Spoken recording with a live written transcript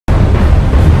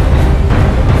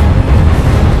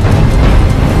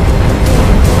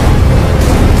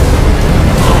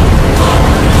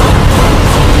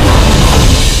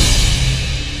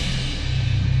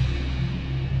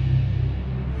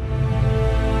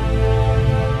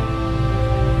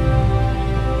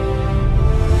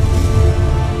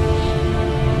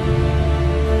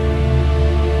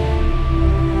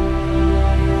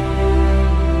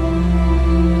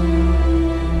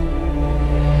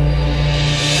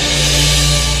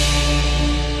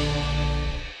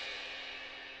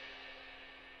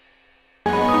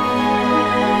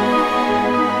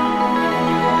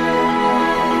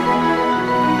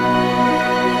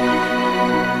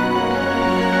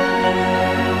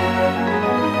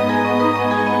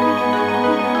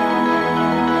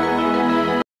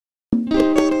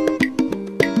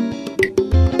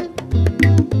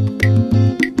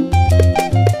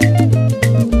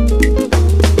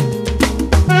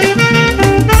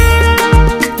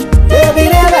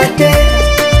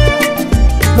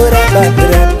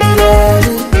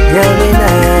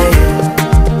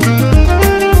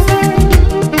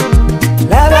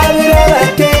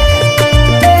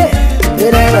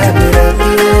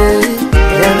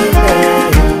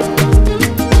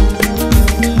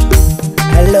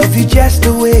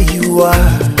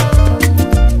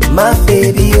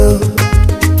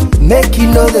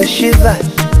the shiver.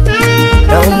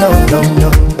 No, no, no, no.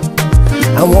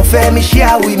 I won't fair me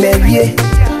share we marry.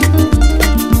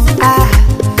 Ah,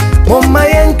 Mama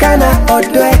Yankana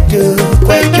Odoedo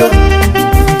Kwejo.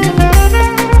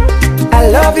 I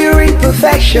love your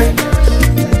imperfection.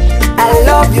 I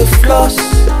love your flaws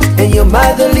and your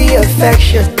motherly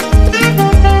affection.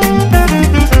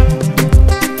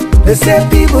 They say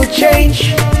people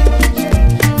change,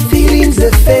 feelings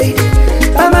that fade,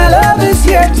 but my love is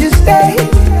here to stay.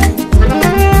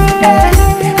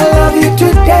 I love you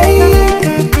today,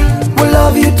 we'll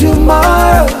love you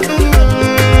tomorrow,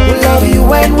 we'll love you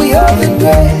when we are in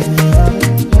bed.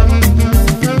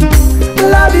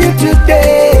 Love you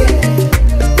today,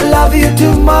 love you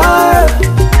tomorrow,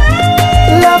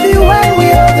 love you when we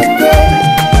are in bed.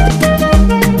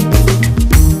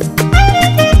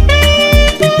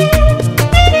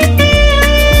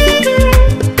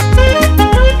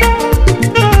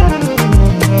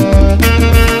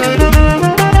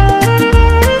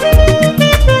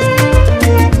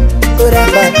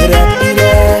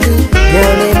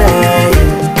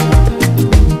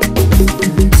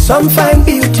 Some find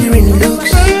beauty in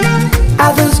looks,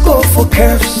 others go for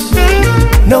curves.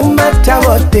 No matter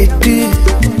what they do,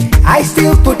 I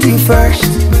still put you first.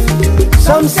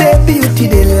 Some say beauty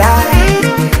they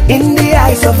lie in the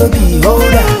eyes of the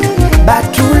beholder,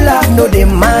 but true love no they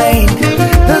mind.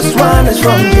 This one is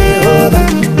from Jehovah.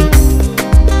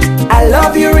 I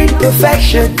love your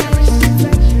imperfection,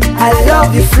 I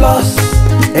love your flaws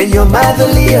and your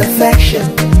motherly affection.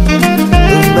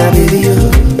 Oh my baby,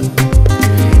 oh.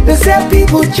 They say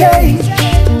people change,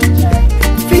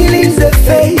 feelings that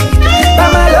fade,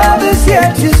 but my love is here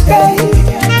to stay.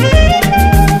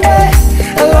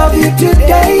 I love you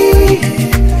today,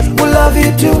 we'll love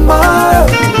you tomorrow,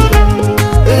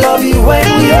 love you when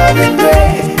we are in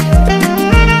bed.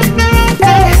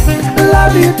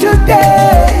 Love you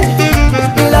today,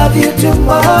 love you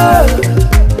tomorrow,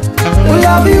 we'll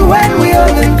love you when we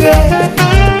are in bed.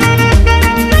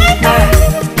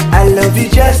 I love you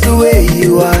just the way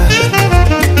you are,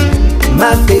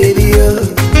 my baby, oh.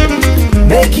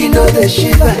 Make you know the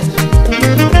shiver.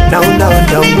 No, no,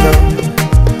 no, no.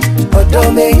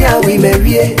 Odomenya we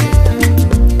marry.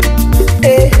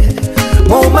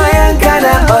 Mama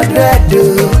Yankana Odoedo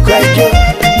Kwejo.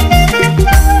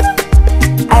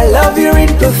 I love your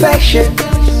imperfection,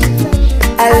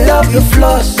 I love your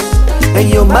flaws and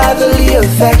your motherly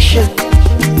affection,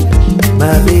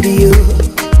 my baby, oh.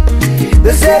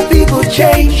 They say people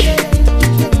change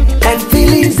and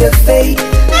feelings that fade,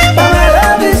 but my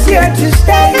love is here to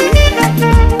stay.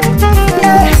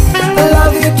 I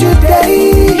love you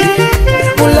today,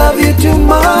 we'll love you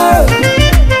tomorrow,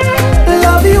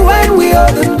 love you when we are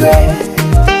in bed.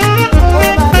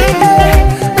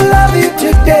 Love you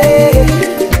today,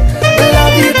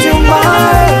 love you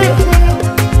tomorrow,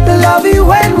 love you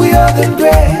when we are in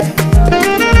bed.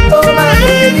 Oh my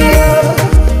baby,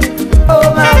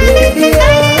 oh my baby,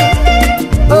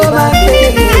 oh my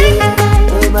baby,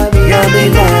 oh my baby, yummy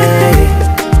night.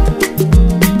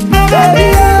 Baby,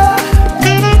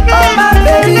 oh my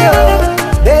baby, oh,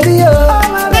 baby, oh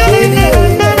my baby,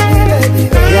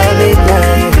 oh, yummy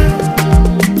night.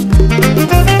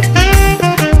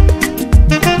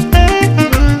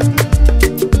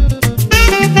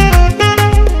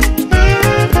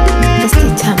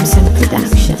 Mr. Thompson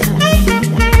Production.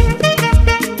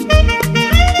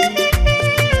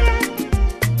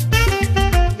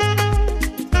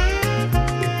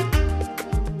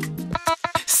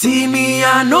 See me,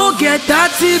 I no get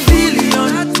 30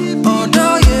 billion. Oh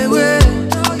no, yeah, way.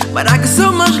 But I got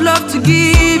so much love to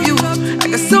give you. I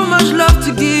got so much love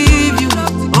to give you.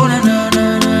 Oh na na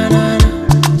na na na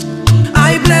na.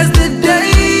 I bless the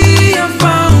day I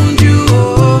found you.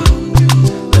 Oh,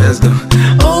 let's go.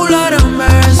 Oh Lord of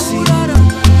mercy.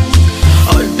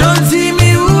 Oh, don't see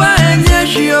me who I am,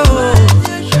 yes, yo. Yeah.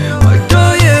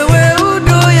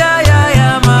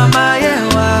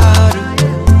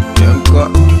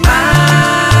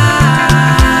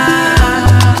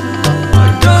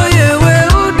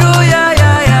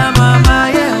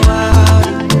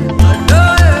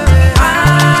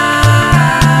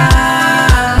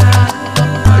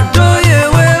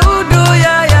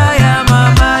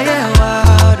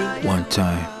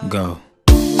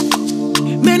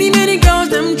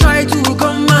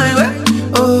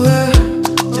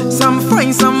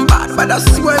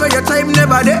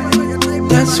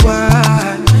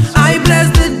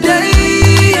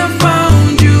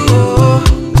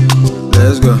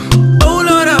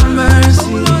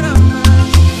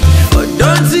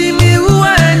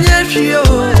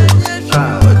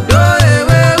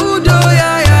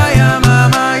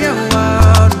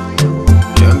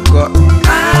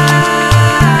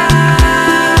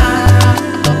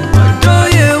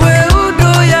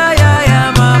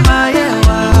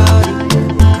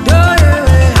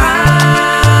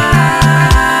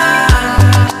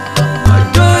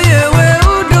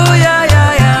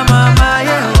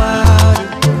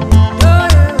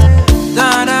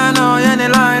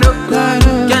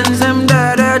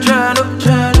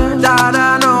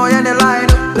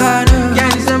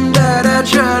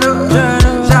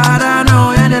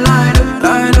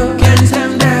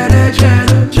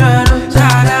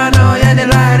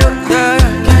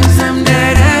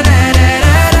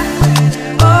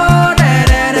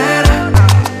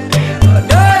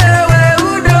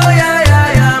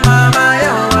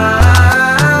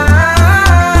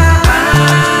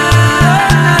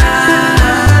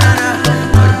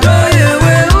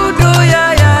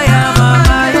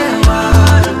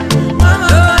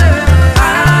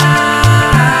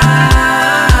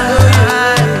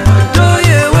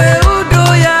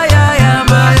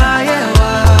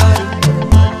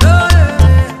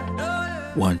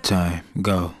 One time,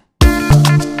 go.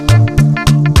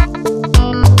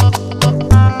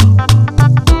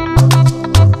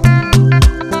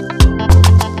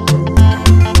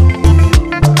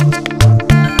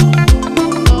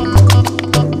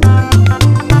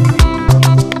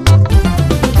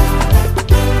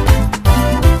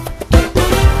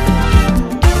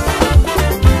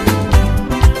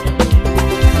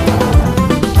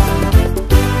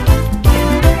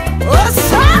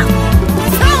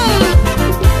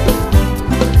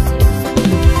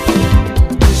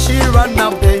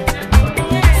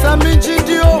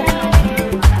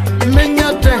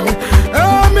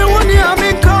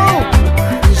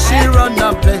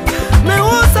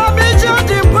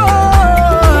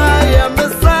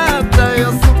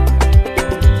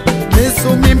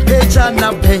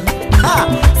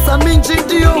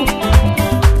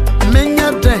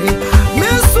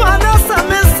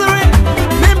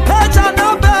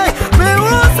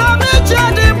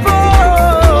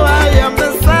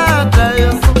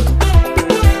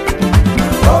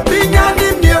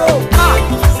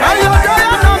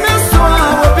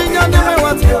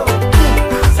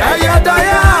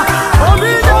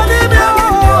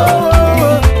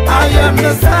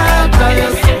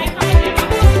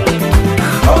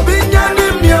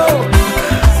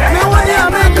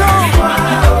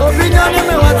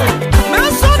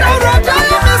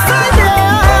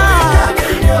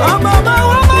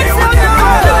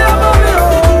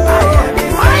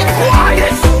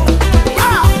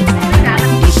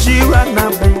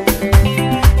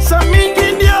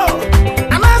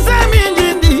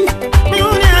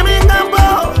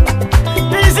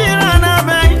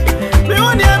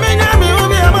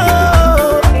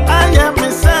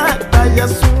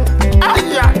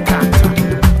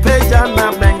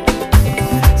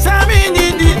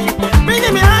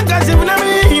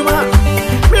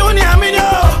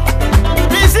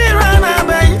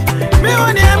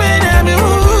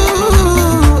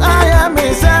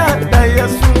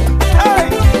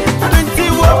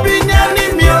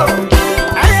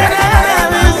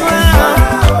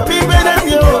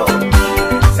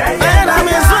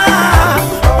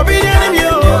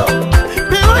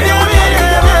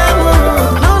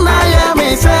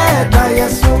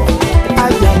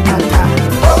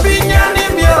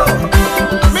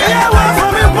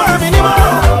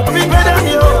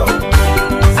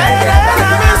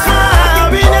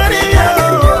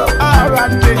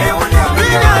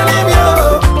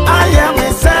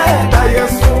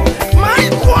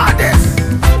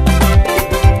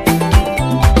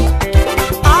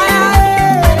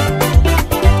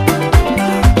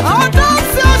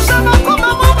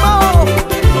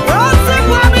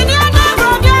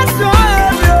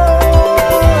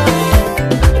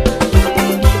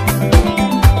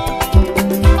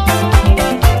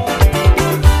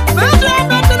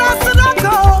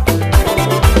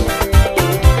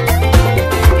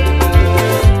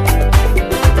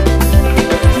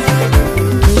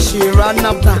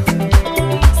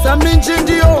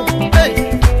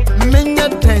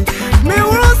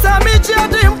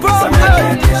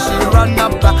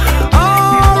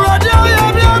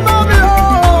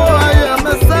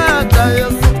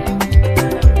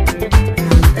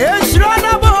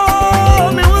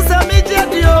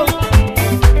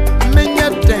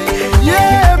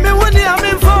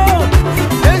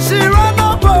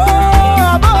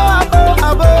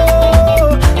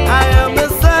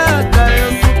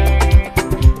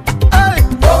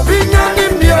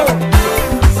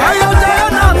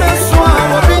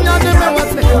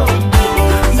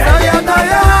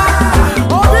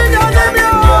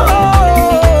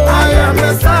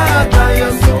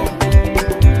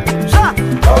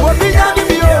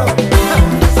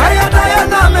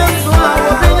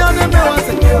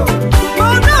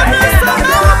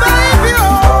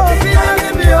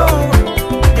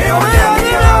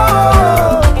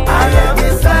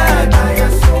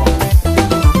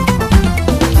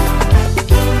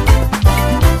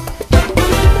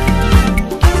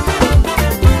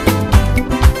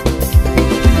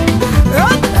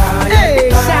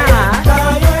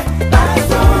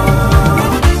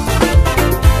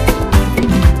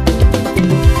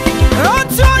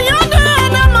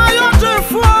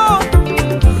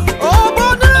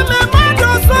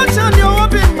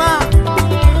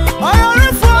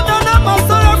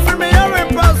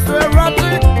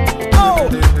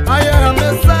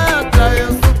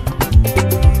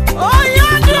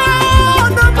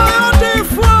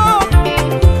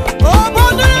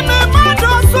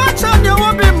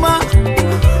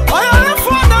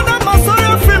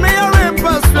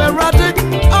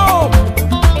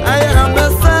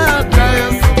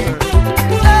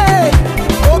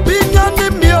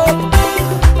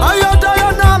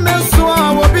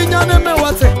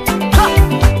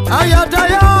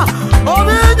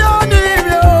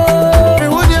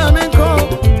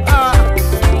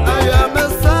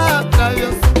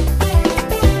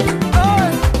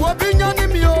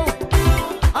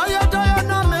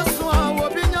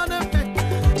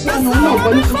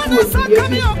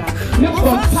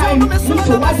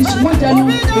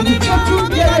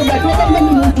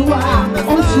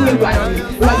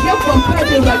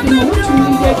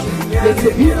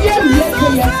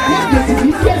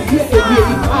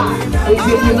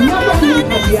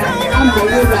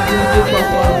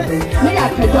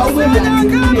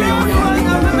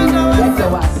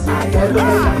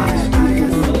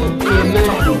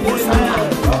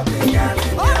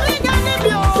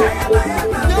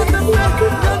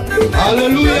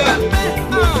 Hallelujah.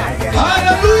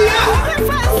 Hallelujah.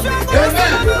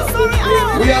 Amen.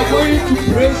 We are going to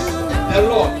praise the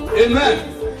Lord. Amen.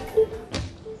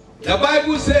 The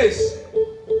Bible says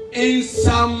in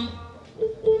Psalm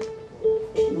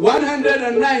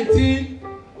 119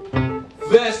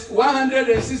 verse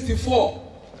 164,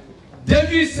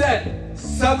 David said,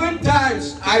 7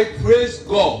 times I praise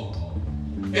God.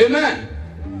 Amen.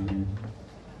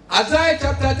 Isaiah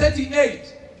chapter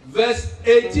 38 verse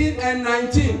 18 and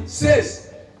 19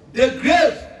 says, the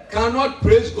grave cannot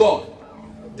praise God.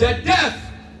 The deaf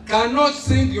cannot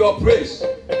sing your praise.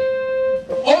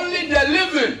 Only the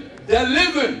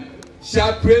living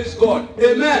shall praise God.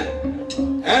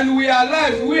 Amen. And we are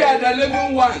alive. We are the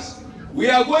living ones. We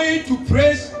are going to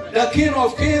praise the King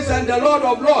of Kings and the Lord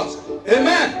of Lords.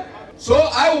 Amen. So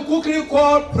I will quickly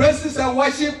call praises and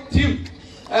worship team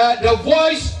the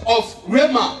voice of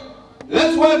Rema.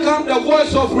 Let's welcome the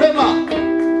voice of Rema.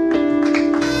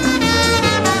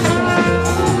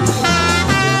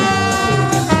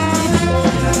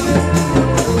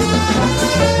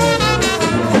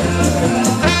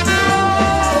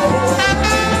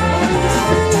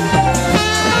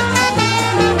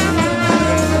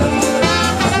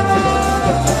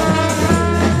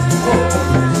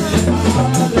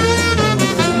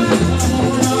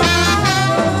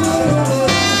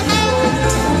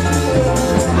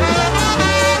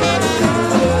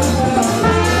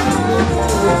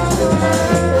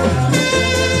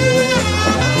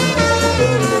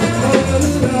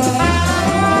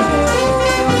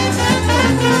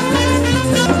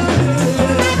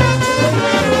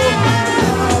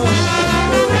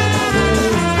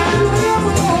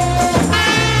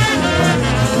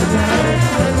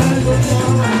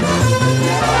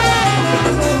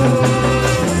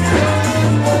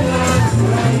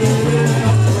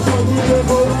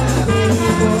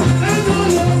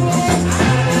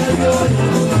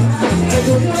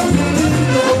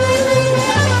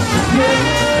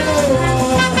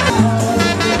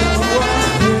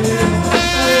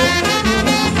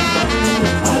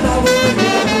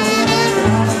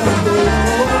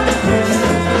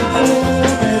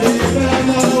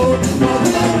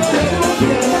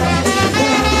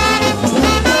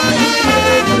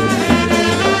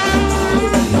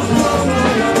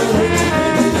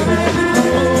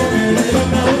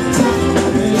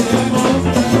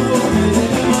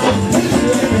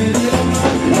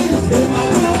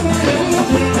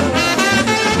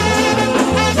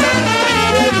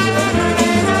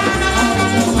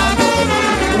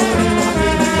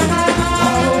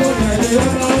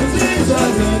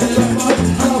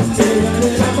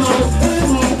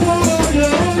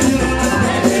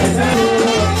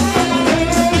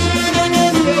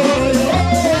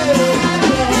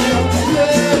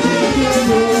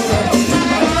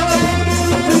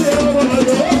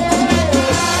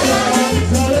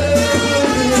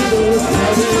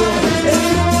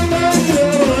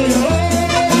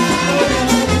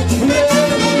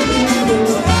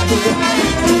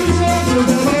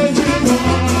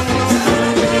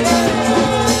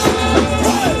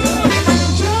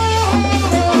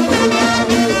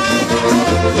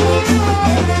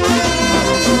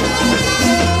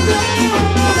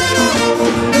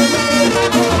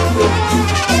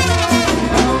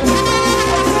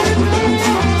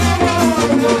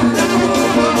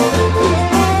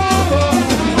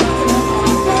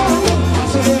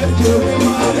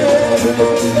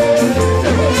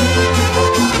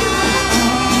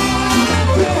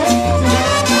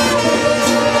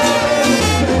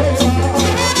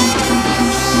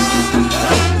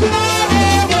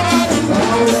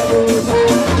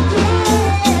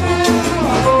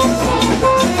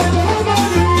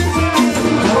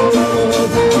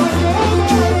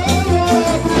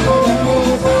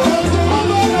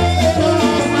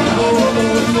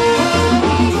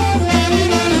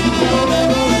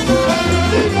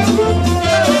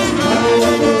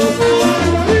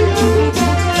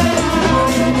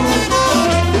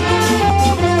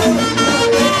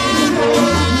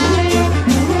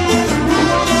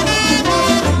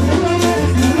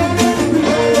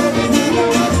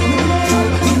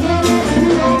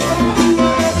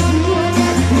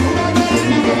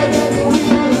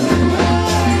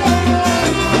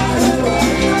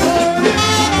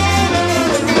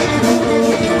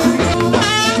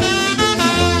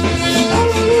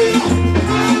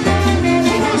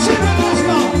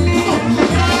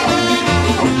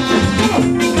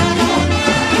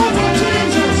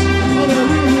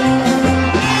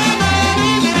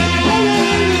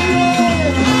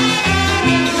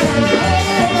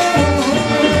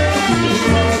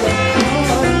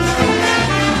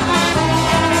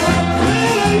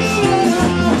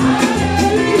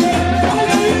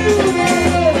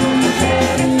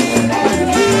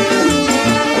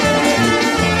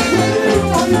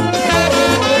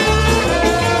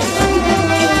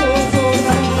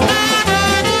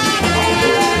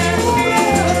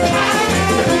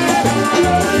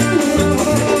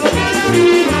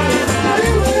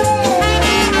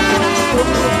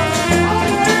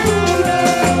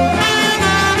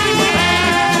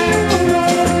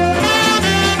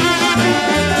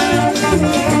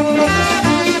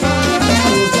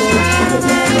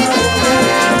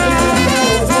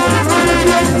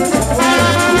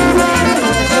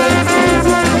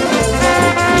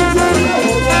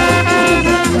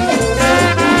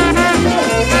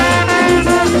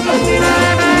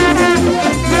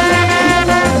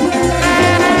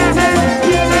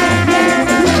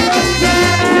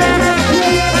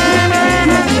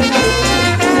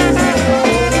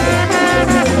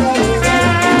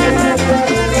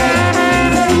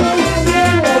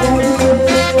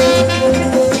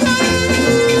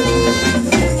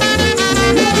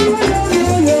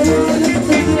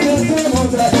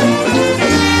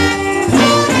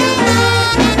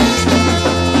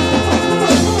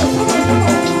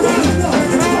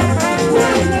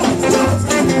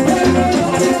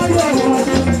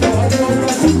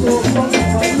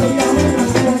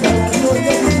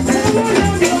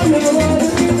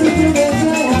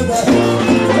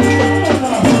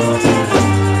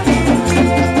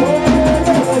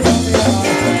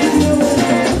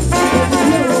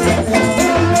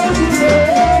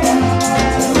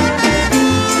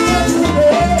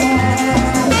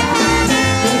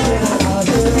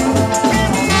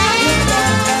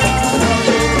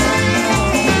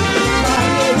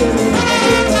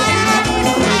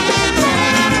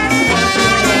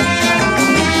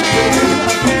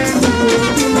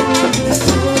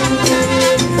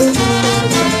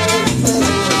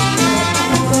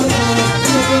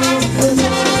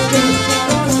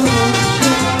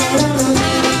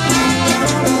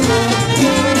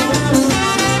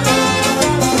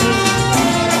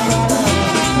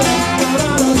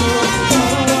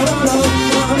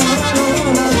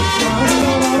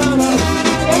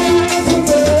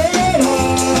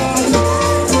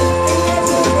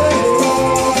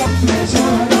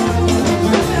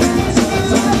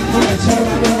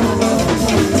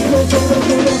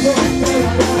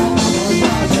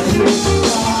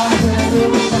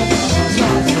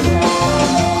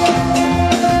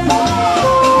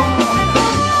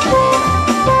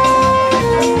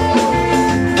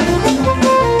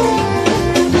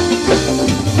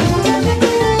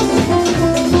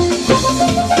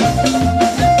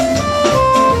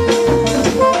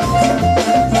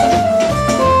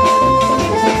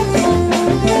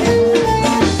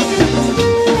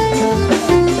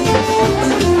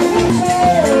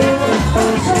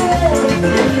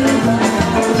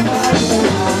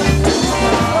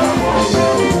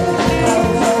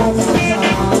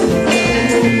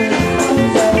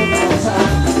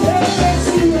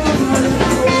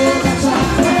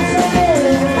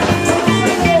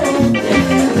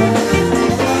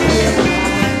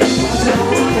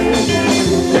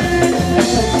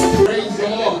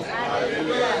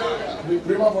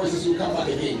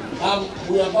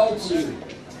 are about to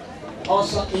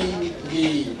usher in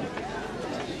the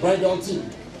bridal team.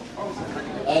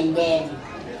 And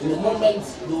in a moment,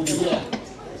 they will be here.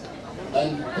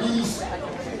 And please,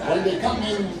 when they come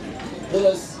in, let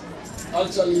us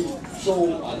actually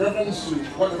show our reverence to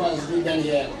whatever is being done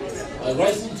here by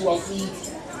rising to our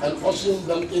feet and ushering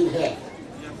them in here.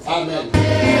 Amen.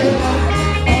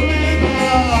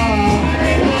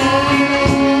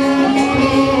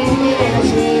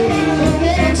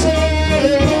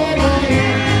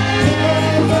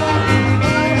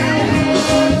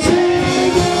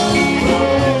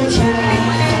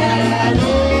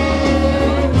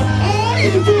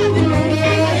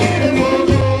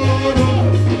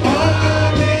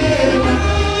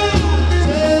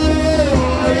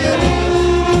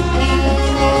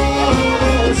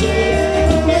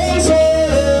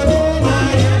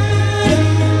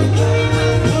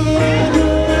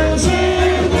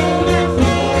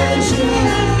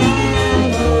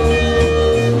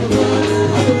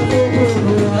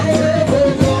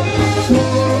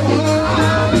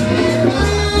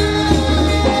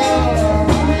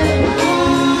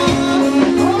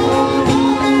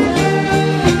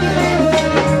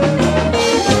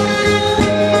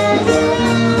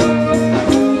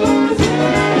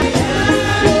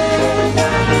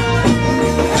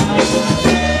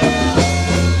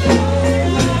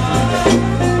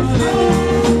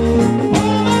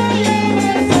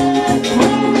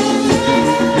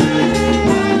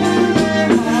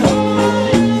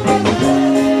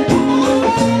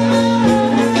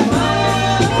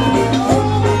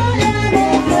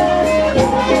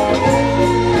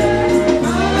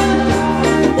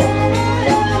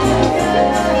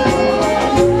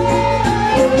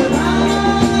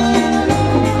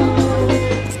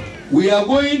 We are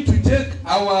going to take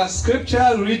our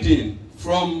scripture reading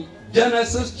from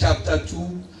Genesis chapter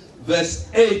 2, verse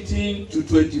 18 to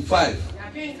 25.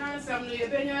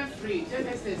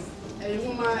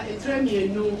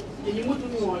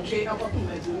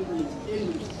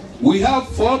 We have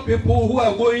 4 people who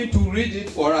are going to read it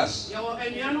for us.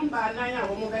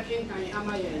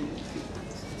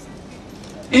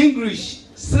 English,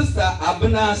 Sister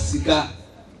Abena Sika.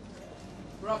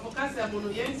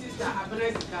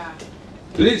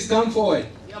 Please come forward.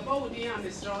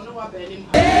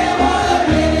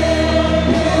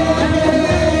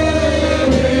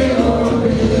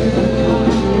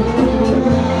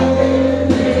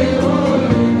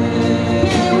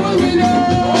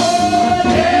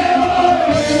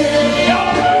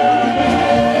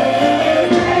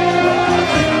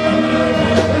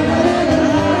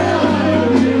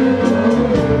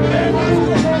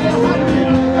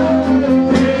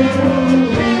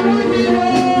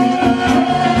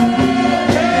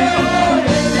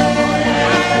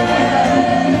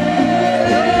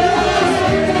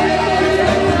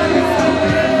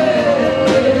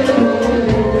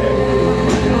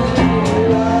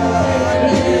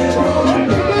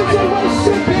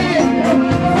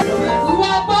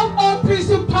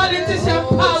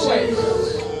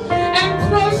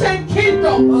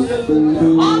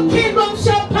 All kingdoms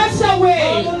shall pass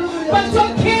away, but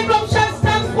your kingdom shall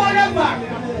stand forever.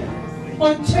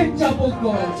 Unchangeable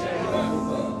God,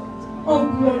 all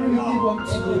glory we give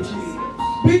unto you.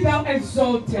 Be thou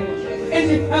exalted in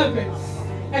the heavens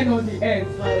and on the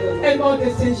earth, and all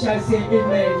the saints shall say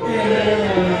amen.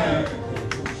 Amen.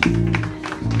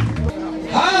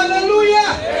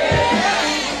 Hallelujah!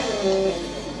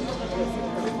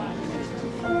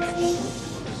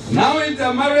 Now in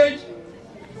the marriage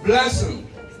blessing.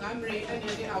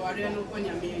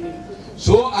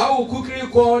 So I will quickly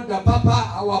call the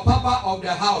Papa, our Papa of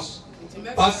the house,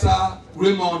 Pastor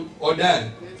Raymond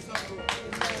Odell.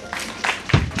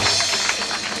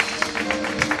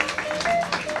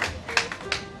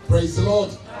 Praise the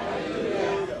Lord.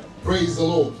 Hallelujah. Praise the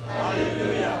Lord.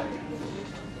 Hallelujah.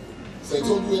 So I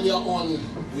told you earlier on,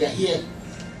 we are here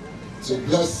to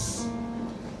bless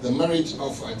the marriage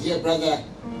of our dear brother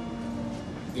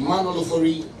Emmanuel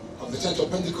Ophilia of the Church of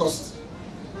Pentecost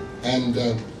and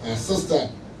our sister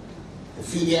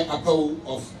Ophilia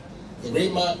of the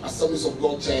Rhema Assemblies of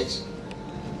God Church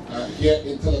here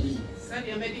in Tel Aviv.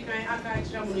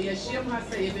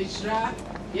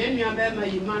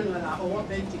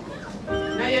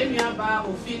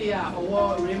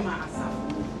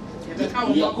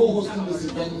 We are co-hosting this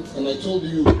event, and I told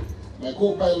you my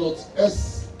co-pilot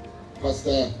S.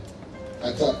 Pastor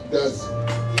Atta does.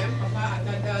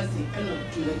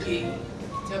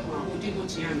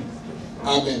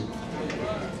 Amen.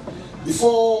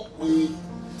 Before we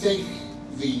take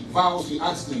the vows, we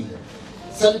ask the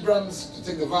celebrants to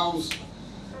take the vows.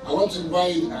 I want to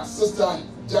invite our sister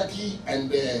Jackie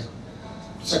and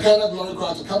Shekinah glory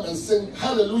choir to come and sing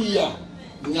hallelujah.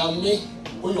 Nyame,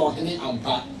 we are Henny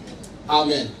Ampa.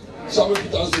 Amen. Shall we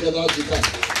put our hands together as we can?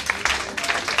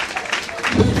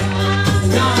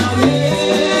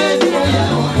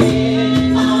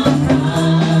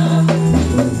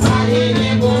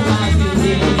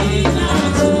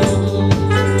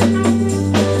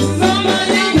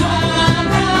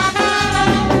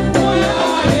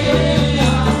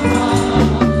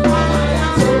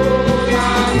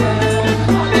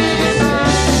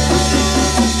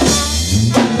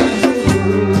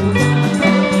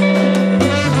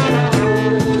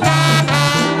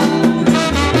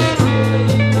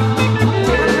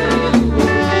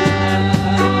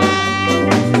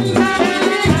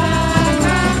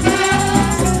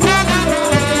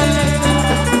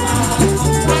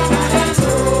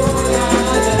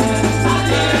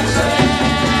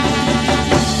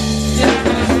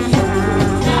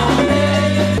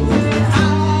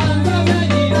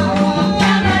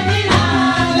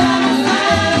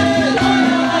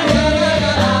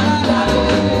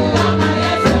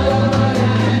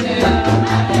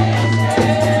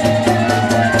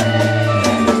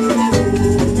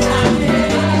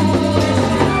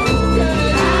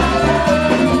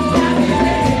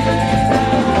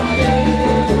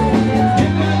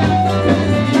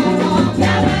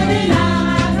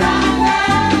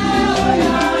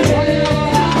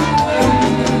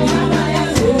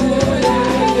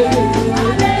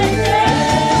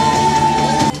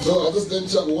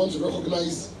 We want to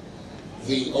recognize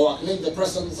or acknowledge the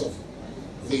presence of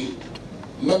the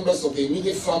members of the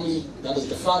immediate family, that is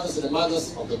the fathers and the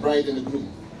mothers of the bride and the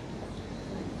groom.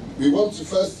 We want to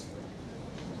first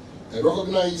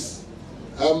recognize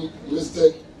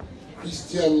Mr.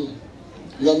 Christian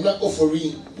Nana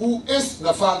Ofori, who is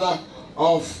the father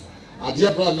of our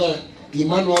dear brother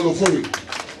Emmanuel Ofori.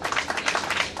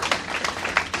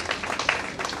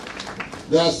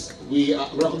 Thus, we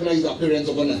recognize the appearance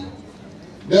of honor.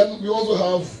 Then we also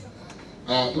have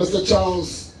Mr.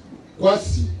 Charles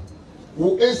Kwasi,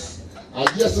 who is our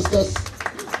dear sister's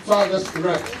father's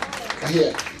rep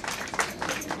here.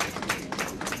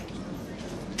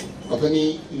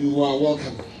 Company, you are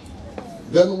welcome.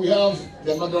 Then we have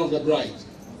the mother of the bride,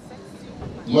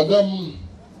 Madame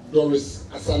Doris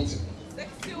Asante.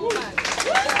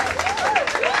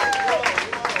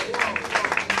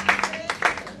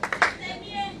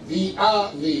 We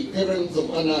are the parents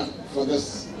of honor for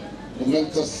this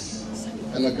momentous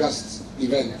and august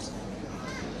event.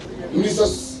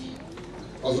 Ministers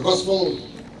of the gospel,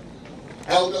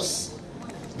 elders,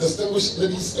 distinguished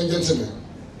ladies and gentlemen,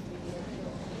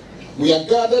 we are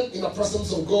gathered in the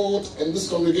presence of God and this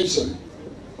congregation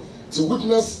to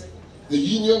witness the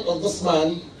union of this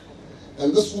man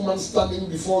and this woman standing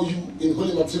before you in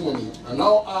holy matrimony. And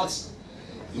now ask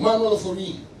Emmanuel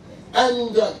Ofori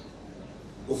and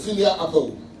Ophilia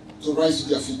to rise to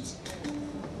their feet.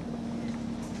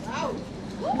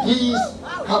 Please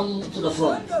come to the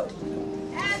front.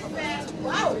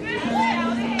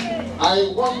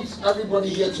 I want everybody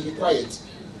here to be quiet.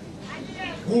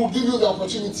 We will give you the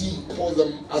opportunity for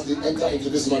them as they enter into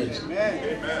this marriage.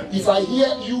 Amen. If I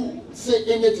hear you say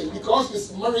anything, because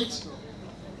it's marriage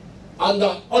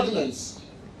under ordinance,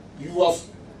 you have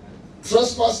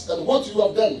trespassed, and what you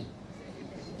have done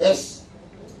is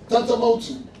tantamount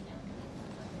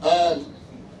to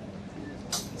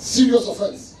serious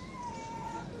offense.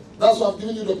 That's why I've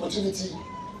given you the opportunity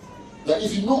that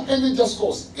if you know any just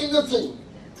cause, anything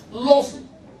lawful,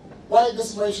 why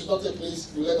this marriage should not take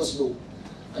place, you let us know.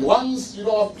 And once you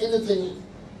don't have anything,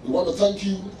 we want to thank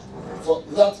you for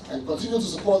that and continue to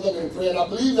support them in prayer. And I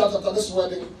believe that after this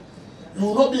wedding, you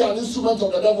will not be an instrument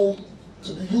of the devil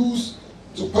to be used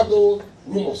to peddle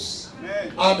rumors.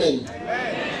 Amen. Amen.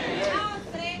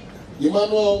 Amen.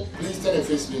 Emmanuel, please turn and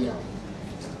face me now.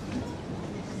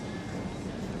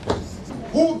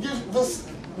 Who gave this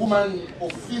woman,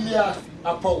 Ophilia,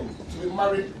 to be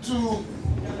married to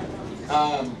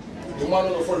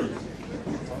Emmanuel Ofori?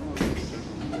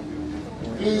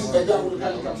 Please, Edgar, will you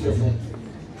come to your front?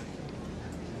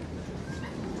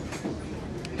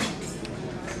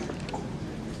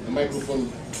 The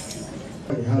microphone.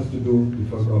 It has to do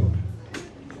before God.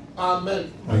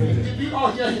 Amen. Amen. Did we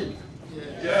all hear him?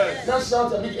 Yes. Just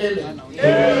shout a big amen.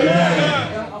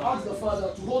 Yeah. I'll ask the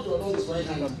father to hold your nose right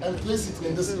hand and place it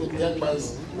in this young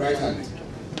man's right hand.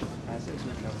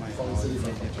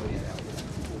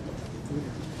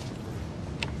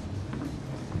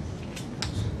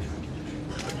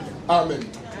 Amen.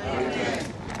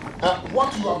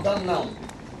 What you have done now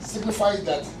signifies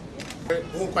that.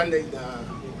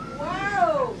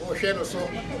 Wow.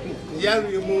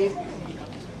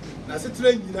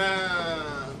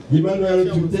 Emmanuel,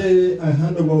 today I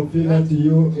hand over Ophilia to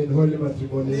you in holy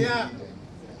matrimony. Yeah,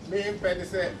 me and Penny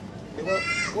said,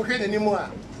 okay,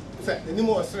 anymore. Said,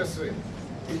 anymore, sir. It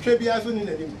should be as soon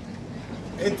as him.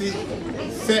 And he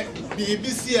said,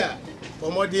 BBC,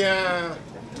 or more dear,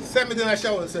 send me the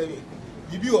shower and say,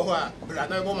 Bibi or what, but I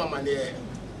know my there.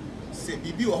 Say,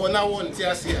 Bibi or now one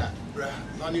tears here, brah,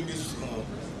 none of this.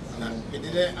 And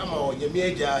then I'm all your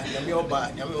major, your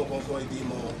bad, your more.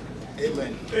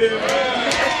 Amen.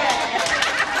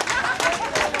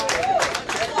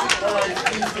 All right,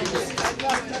 please.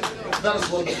 That is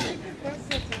wonderful.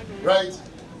 Right?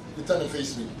 You turn and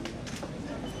face me.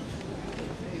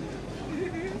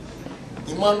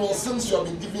 Emmanuel, since you have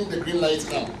been given the green light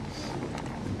now,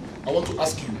 I want to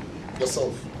ask you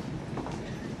yourself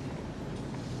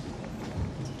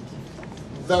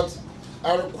that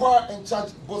I require and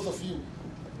charge both of you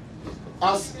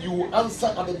as you will answer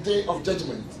at the day of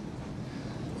judgment,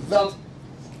 that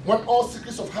when all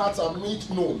secrets of hearts are made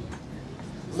known,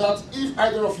 that if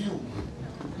either of you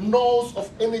knows of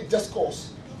any just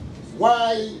cause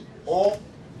why or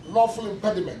lawful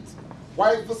impediment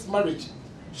why this marriage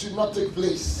should not take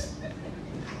place,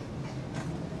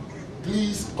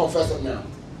 please confess it now.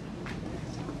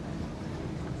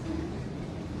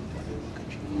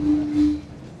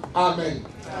 Amen.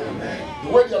 Amen.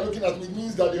 The way they are looking at me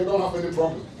means that they don't have any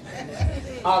problem.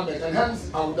 Amen. And hence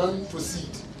I will then proceed.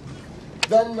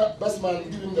 Then best man,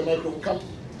 give him the microphone. Come,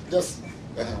 just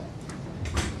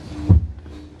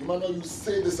Emmanuel, you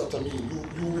say this after me.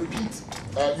 You repeat.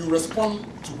 You respond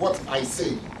to what I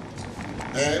say.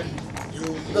 You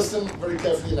listen very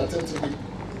carefully and attentively,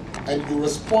 and you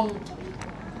respond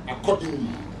accordingly.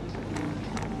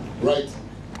 Right?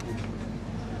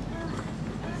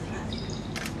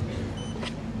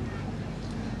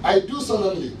 I do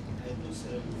solemnly.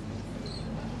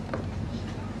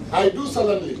 I do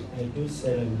solemnly.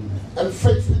 And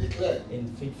faithfully declare.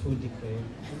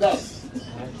 That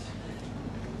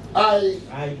I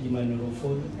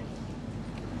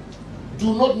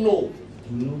do not know.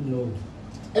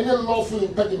 Any lawful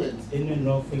impediment.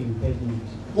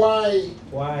 Why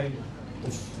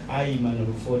I,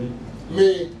 Emmanuel Foley,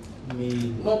 may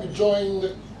not be joined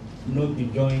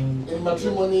in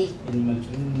matrimony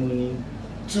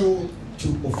to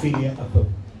Ophilia.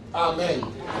 Amen.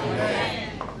 Amen.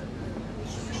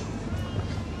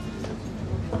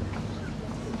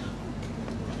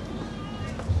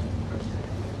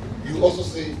 You also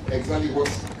say exactly what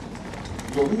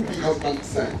your would-be husband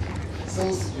said,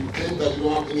 since you claim that you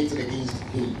don't have anything against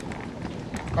him.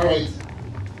 All right.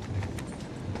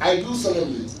 I do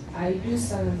solemnly.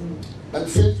 And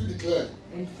faithfully declare.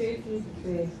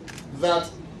 That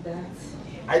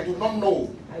I do not know.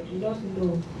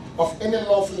 Of any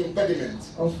lawful impediment.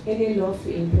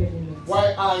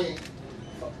 Why I,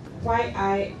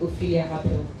 Ophilia,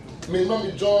 may not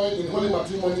be joined in holy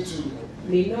matrimony to.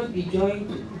 May not be joined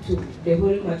to the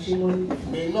holy matrimony.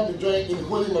 May not be joined in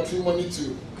holy matrimony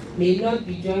to. May not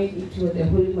be joined into the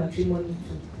holy matrimony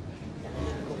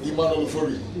to. Emmanuel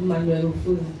Ofori.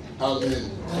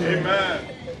 Amen. Amen.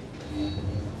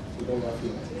 We don't have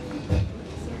it.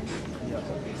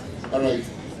 All right,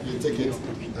 you take it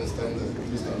and stand there.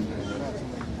 Please stand there.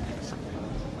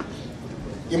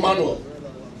 Emmanuel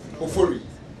Ofori,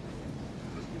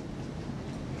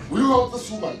 will you help this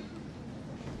woman,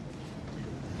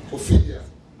 Ophilia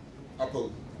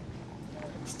Apple,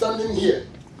 standing here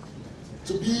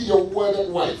to be your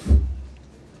wedded wife,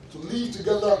 to live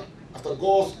together after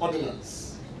God's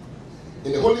ordinance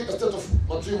in the holy estate of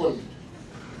matrimony?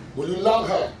 Will you love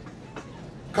her,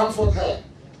 comfort her,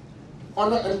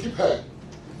 honor and keep her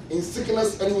in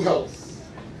sickness and in health,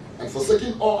 and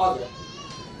forsaking all other,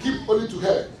 keep only to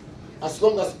her as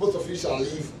long as both of you shall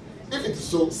live? If it is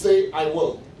so, say, I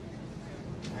will.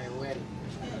 I will.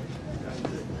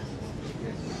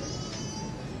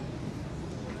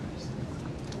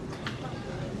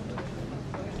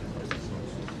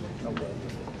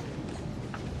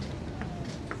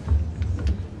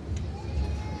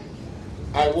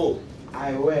 I will.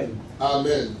 I will. Amen.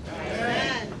 Amen.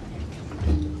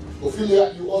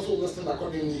 Ophilia, you also listen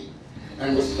accordingly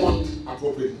and respond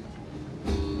appropriately.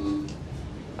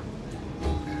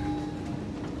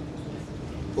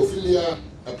 Ophilia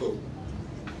Apple,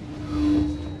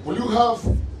 will you have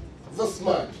this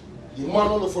man,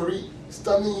 Emmanuel Ofori,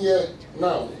 standing here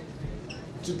now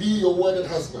to be your wedded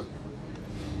husband,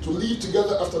 to live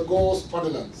together after God's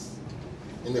ordinance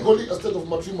in the holy estate of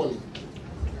matrimony?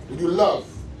 Will you love,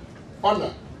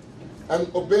 honor, and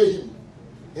obey him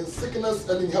in sickness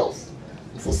and in health,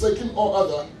 and forsaking all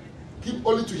other, keep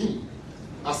only to him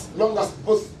as long as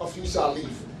both of you shall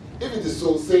live? If it is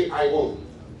so, say, I will.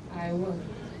 I will.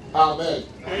 Amen.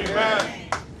 Amen.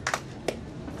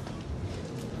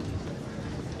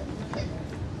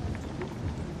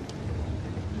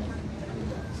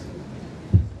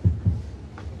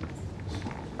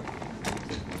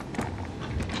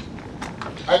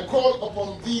 I call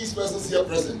upon these persons here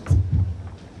present.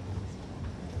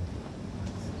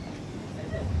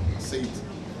 Say it.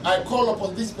 I call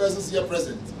upon these persons here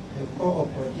present. I call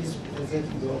upon these present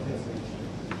your present.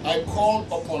 I call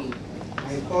upon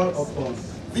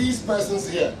these persons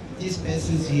here.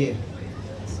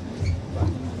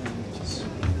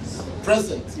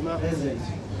 Present.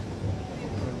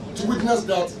 To witness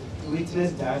that.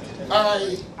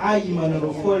 I,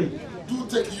 Emmanuel Ophilia, do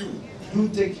take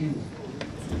you.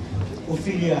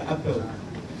 Ophilia Apple,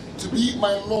 to be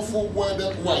my lawful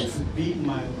wedded wife.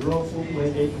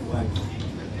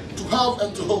 To have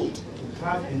and to hold.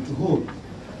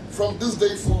 From this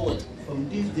day forward.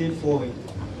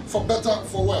 For better,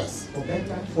 for worse. For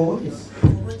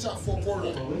richer, for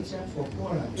poorer.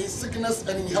 In sickness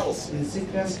and in health.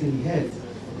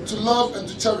 To love and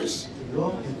to cherish.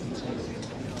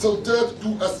 Till death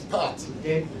do us part.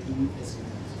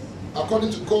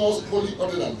 According to God's holy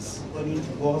ordinance. According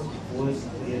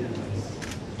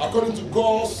to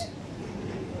God's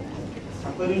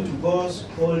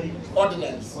holy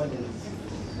ordinance.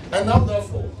 And now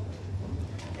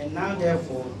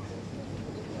therefore,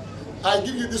 I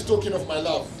give you this token of my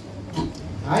love.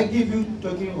 I give you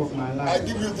token of my love. I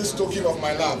give you this token of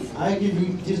my love. I give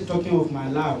you this token of my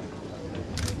love.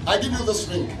 I give you this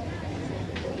ring.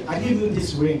 I give you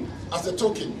this ring as a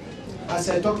token.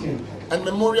 And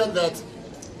memorial that.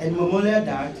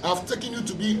 I've taken you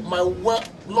to be my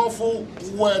lawful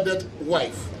wedded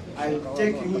wife. I've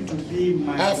taken you to be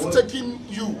my. I've taken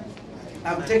you.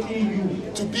 I'm taking you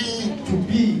to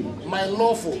be my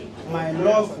lawful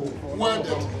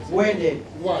wedded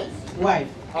wife.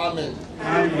 Amen.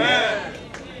 Amen.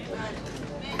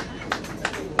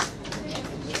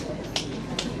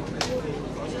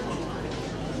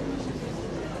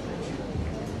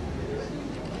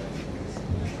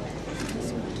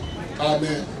 Amen.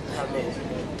 Amen.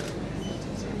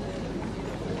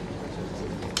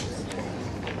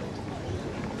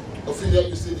 Ophilia,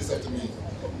 you say this after me.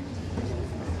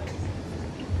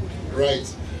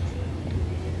 Right.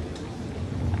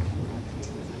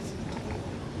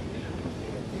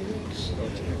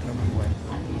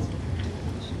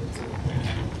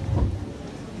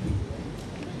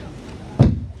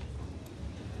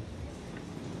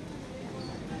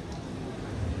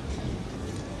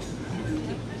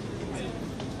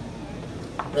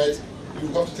 Right. You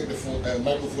have to take the phone,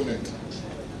 microphone and.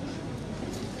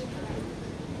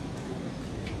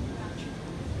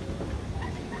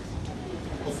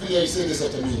 Ophilia, you say this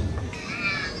after me.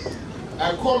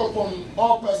 I call upon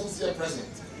all persons here present.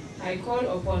 I call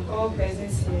upon all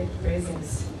persons here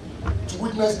present. To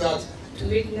witness that.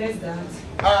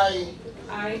 I,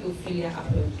 Ophilia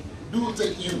Apple, do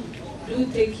take you,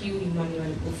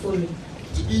 Emmanuel Ophilia,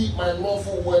 to be my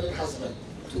lawful wedded husband.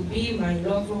 To be my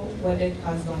lawful wedded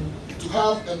husband. To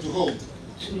have and to hold.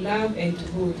 To love and to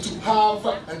hold. To have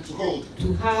and to hold.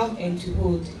 To have and to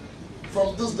hold.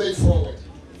 From this day forward.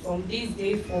 For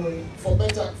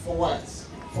better, for worse.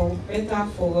 For better,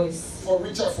 for worse. For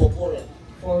richer, for poorer.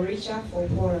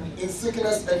 In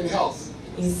sickness and in health.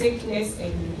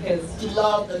 To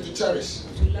love and to cherish.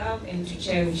 To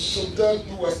death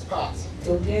do us part.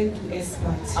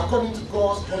 According to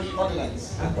God's holy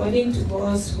ordinance.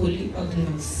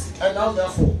 And now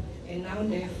therefore.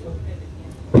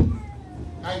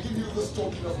 I give you this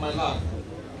token of my love.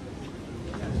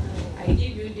 I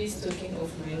give you this token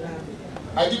of my love.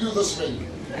 I give you this ring.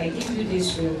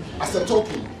 As a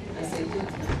token.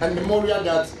 And memorial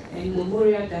that.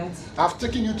 I've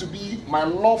taken you to be my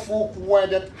lawful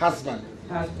wedded husband.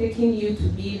 I've taken you to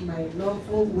be my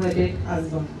lawful wedded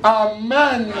husband.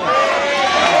 Amen.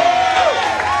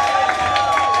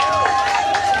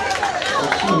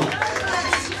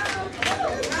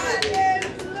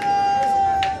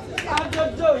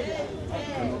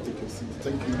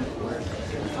 Thank you.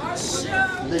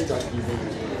 Later.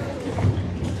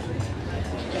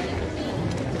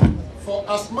 For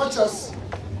as much as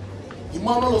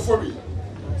Emmanuel Ophilia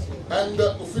and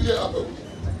Ophilia Apple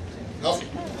have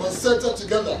concerted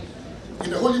together in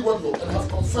the holy wordbook and have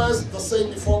confessed the same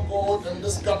before God and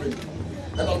this gathering,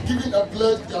 and have given and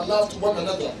pledged their love to one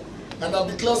another, and have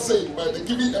declared saying, by the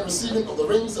giving and receiving of the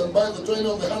rings and by the joining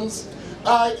of the hands,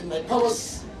 I, in my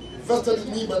powers vested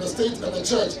in me by the state and the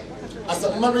church, as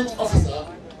a marriage officer,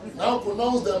 now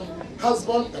pronounce them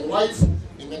husband and wife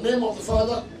in the name of the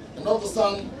Father and of the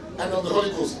Son and of the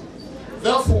Holy Ghost.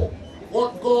 Therefore,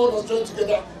 what God has joined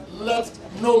together, let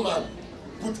no man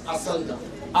put asunder.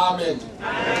 Amen.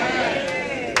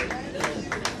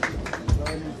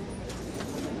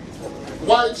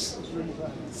 Wives,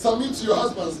 submit to your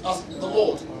husbands as the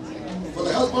Lord. For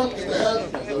the husband is the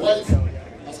head of the wife,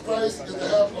 as Christ is the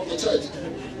head of the church,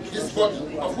 his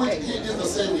body, of which he is the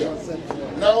Savior.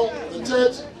 Now, the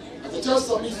church, as the church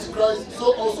submits to Christ,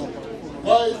 so also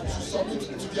wives should submit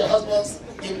to their husbands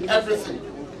in everything.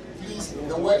 Please,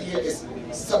 the word here is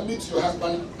submit to your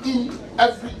husband in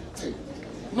everything.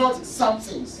 Not some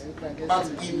things, but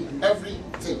in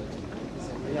everything.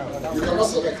 You cannot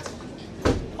select.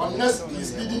 Unless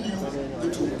he's leading you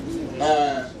into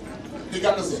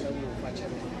paganism.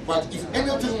 But if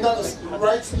anything that is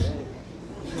rightly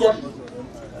godly,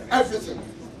 everything.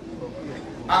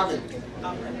 Amen.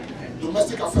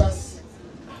 Domestic affairs,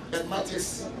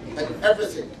 mathematics, and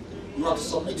everything, you have to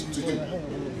submit to him.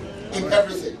 In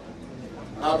everything.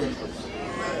 Amen.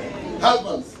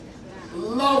 Husbands,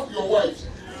 love your wives.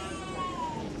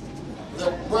 The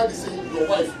word is saying your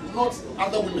wife, not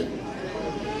other women.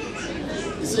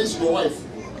 It says your wife.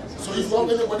 So if you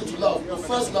want anybody to love, your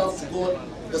first love to God,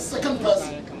 the second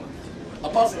person,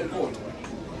 apart from God,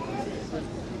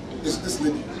 is this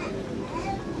lady.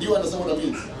 Do you understand what I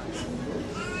mean?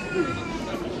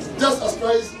 Just as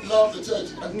Christ loved the church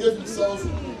and gave himself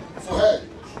for her,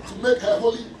 to make her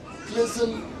holy,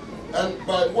 cleansing, and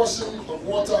by washing of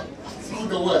water through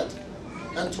the word,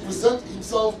 and to present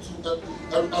himself to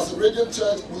as a radiant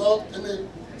church without any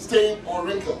stain or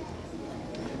wrinkle,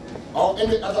 or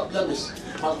any other blemish,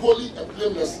 but holy and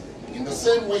blameless. In the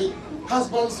same way,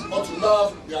 husbands ought to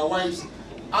love their wives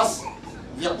as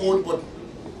their own body.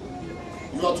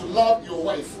 You are to love your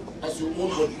wife as your own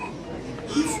body.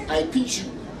 If I pinch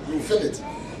you, you will feel it.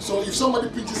 So if somebody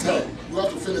pinches her, you have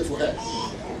to feel it for her.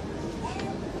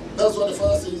 That's what the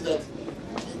Father says, that he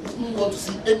doesn't want to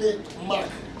see any mark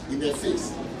in her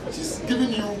face. She's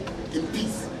giving you in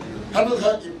peace. Handle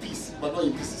her in peace, but not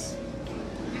in pieces.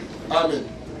 Amen.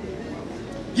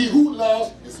 He who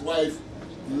loves his wife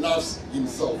loves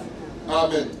himself.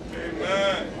 Amen.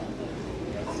 Amen.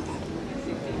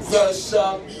 There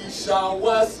shall be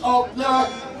showers of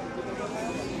blood.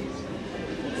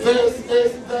 This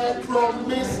is the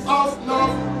promise of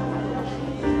love.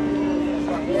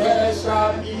 There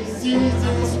shall be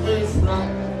seasons with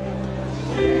wrath,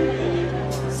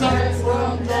 sent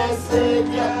from the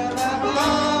Savior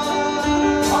above.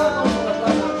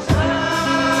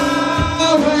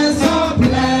 Showers of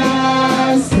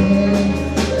blessing,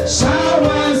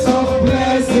 showers of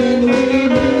blessing we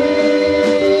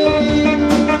need.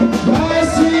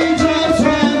 Blessing just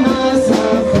when us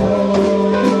are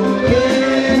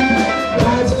falling,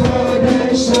 but for the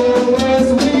showers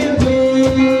we need.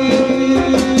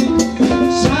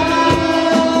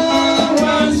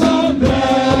 Showers of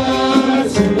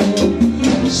blessing,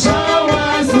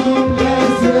 showers of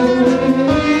blessing we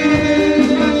need.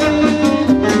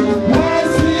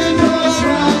 Blessing just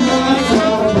when us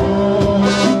are falling,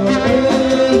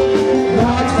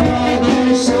 but for the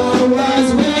showers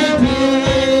we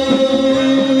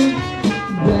need.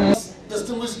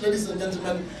 Distinguished ladies and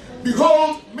gentlemen,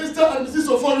 behold Mr. and Mrs.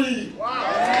 Ophilia.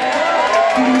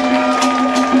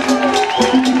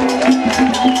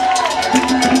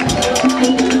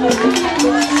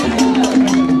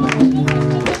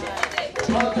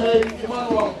 Okay,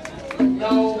 Emmanuel,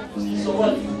 now she's your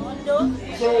wife.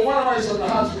 So whatever is on the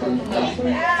heart, you can do now.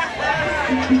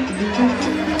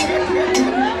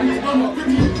 Emmanuel,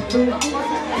 quickly.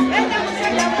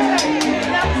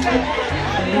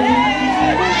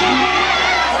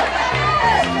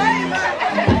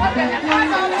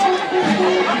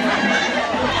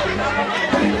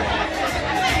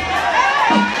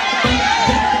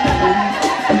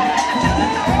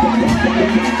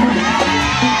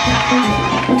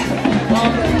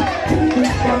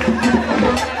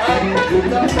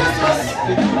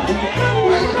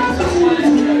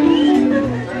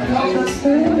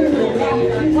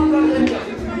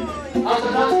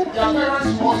 After that, their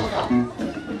parents will also come.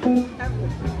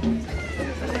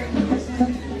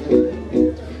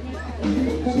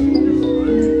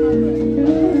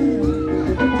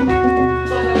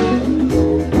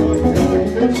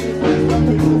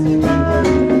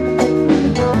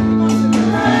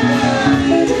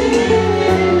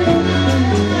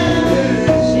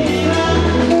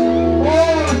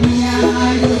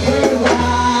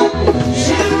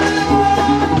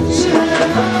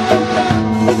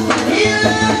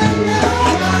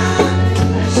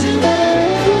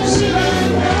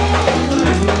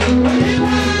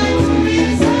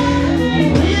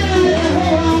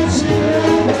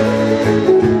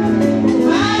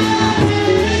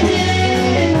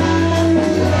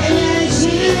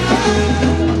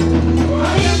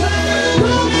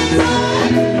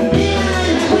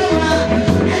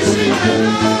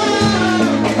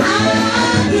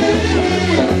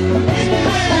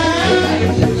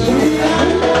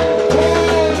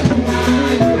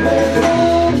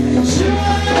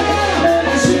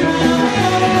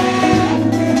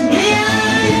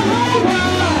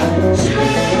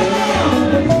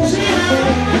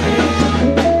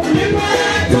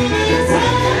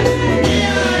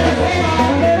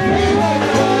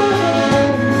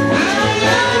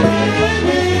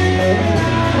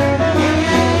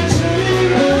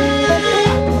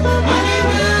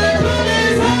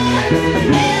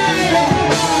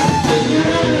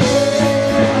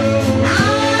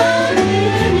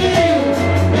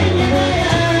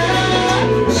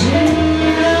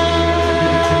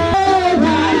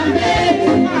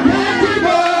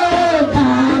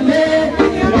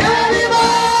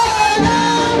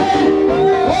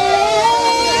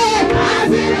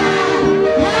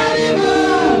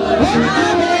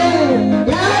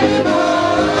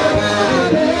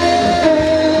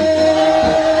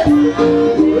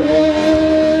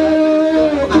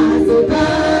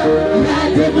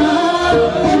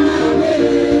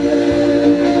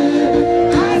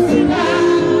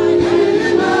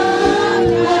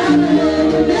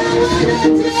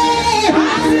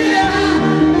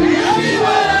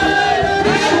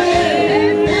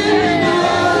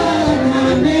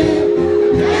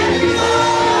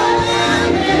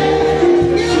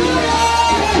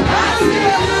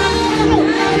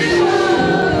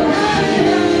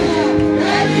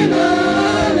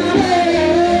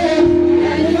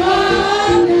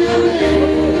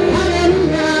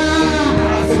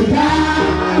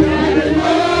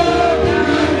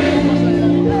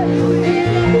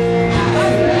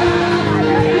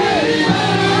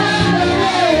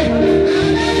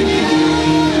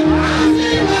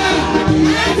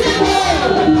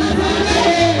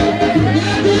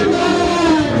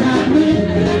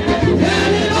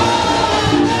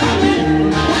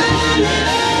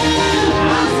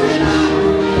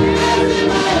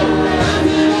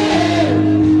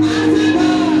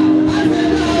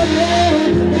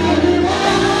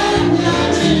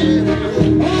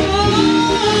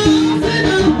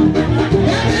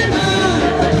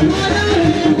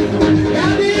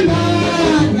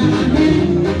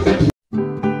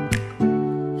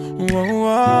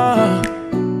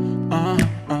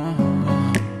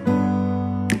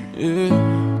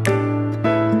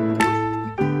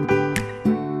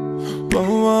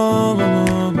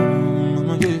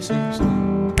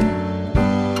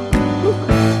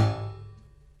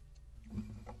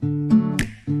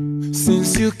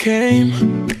 Since you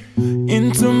came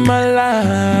into my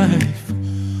life,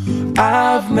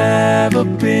 I've never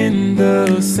been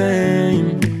the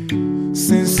same.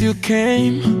 Since you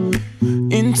came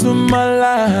into my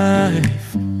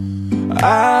life,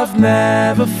 I've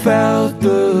never felt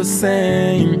the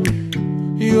same.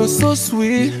 You're so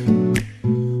sweet,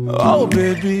 oh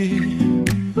baby.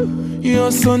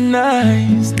 You're so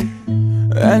nice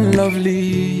and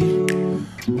lovely.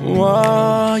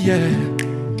 Oh yeah.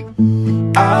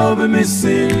 I'll be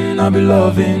missing, I'll be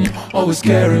loving, always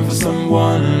caring for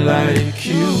someone like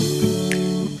you.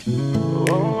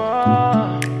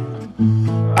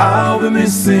 I'll be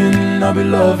missing, I'll be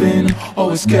loving,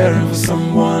 always caring for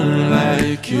someone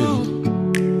like you.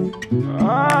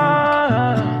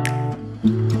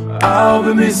 I'll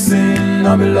be missing,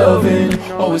 I'll be loving,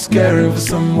 always caring for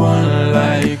someone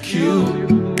like you.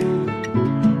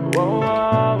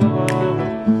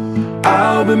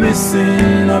 I'll be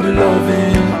missing, I'll be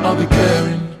loving, I'll be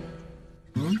caring.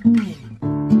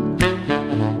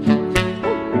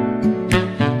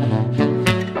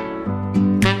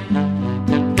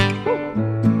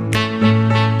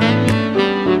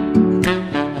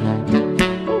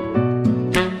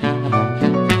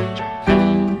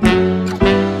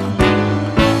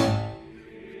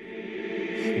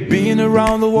 Being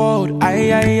around the world,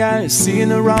 I,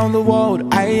 seeing around the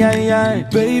world, I,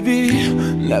 baby,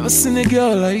 never seen a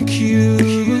girl like you.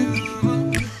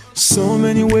 So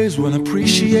many ways wanna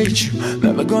appreciate you,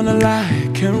 never gonna lie,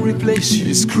 can't replace you.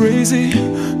 It's crazy,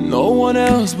 no one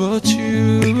else but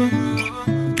you.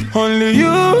 Only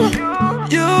you,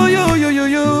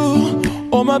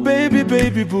 oh my baby,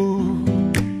 baby boo.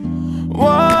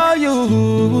 Why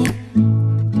you?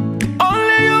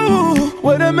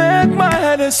 Where they make my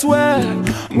head sweat,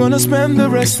 I'm gonna spend the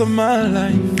rest of my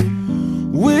life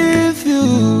with you.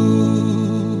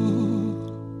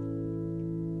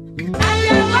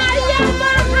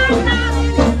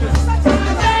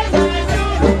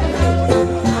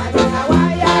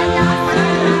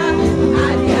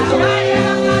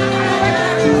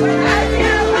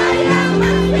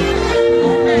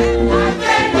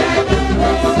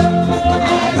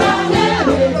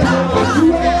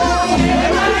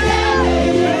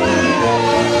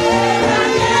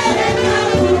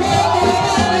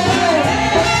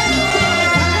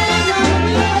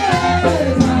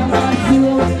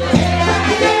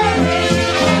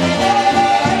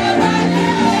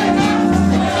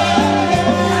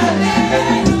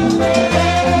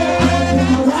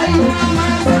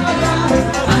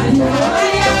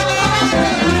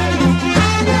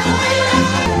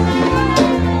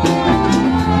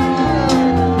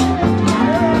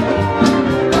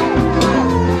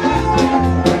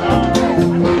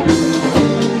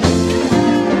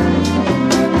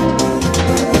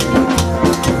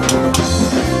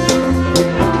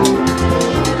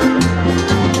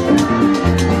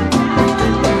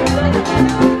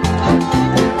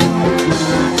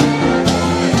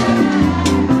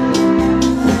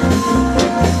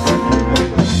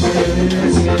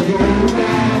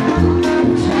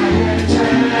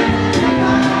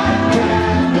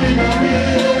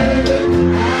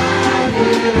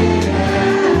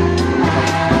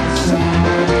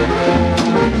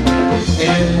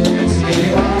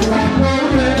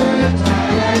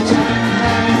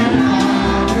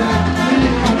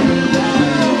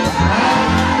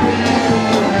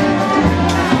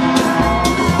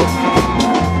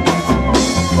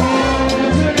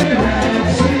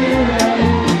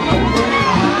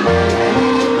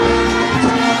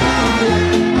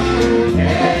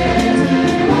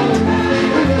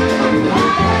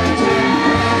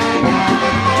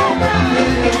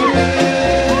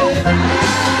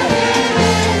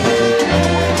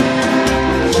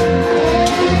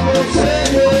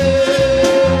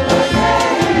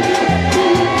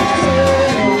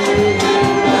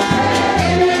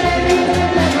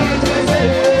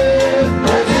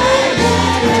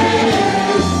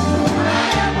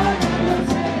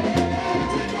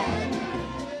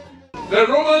 The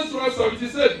Romans 12:17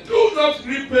 said, do not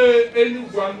repay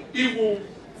anyone evil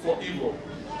for evil,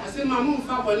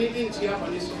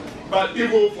 but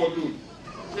evil for good.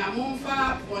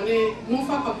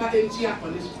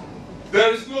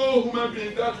 There is no human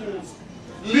being that will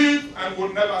live and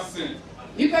will never sin.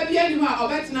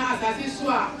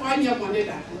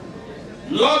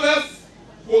 Lovers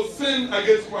will sin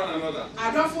against one another.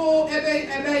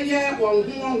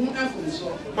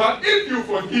 But if you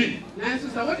forgive,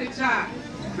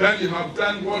 then you have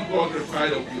done what God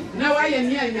required of you.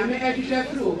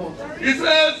 He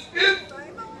says, if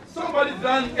somebody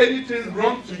done anything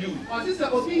wrong to you,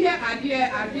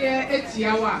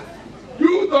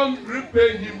 You don't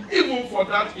repay him even for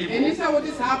that evil.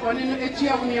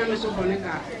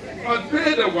 But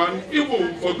pay the one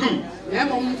evil for good.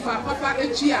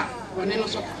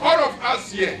 All of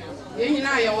us here,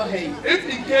 if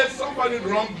in case somebody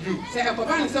wronged you,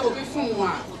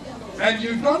 and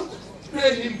you don't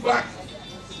pay him back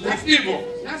with evil,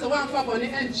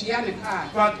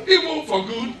 but evil for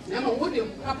good, I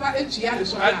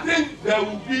think there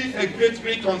will be a great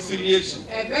reconciliation.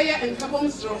 And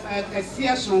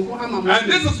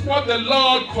this is what the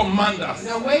Lord commands us.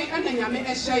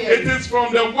 It is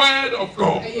from the word of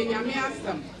God.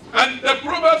 And the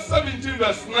Proverbs 17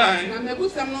 verse 9,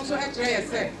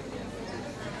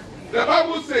 the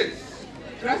Bible says,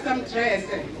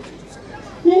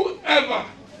 whoever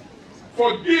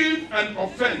forgive an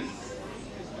offense,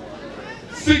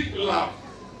 seek love.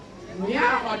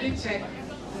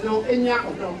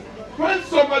 When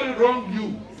somebody wrong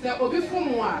you,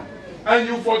 and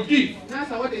you forgive,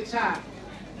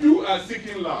 you are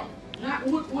seeking love.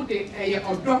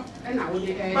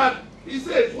 But he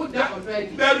says, the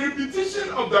repetition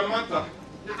of the matter,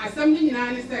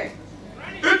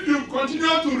 if you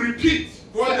continue to repeat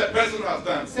what the person has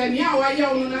done,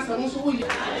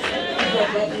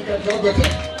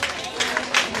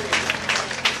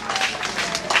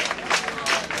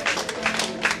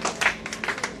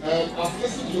 I've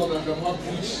listened to your grandma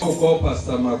preach. I'll call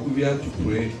Pastor Makuvia to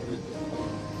pray.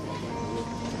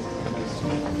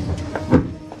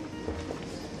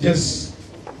 Just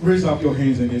raise up your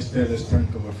hands and just tell us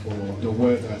thank God for the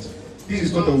word that this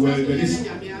is not a word,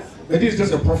 but this is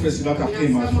just a prophecy that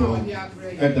came out from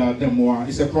Demoa.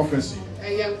 It's a prophecy.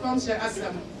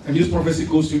 And this prophecy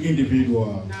goes to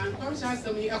individuals,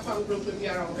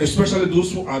 especially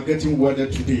those who are getting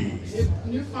worded today.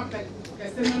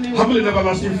 Heavenly and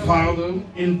everlasting Father,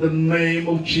 in the name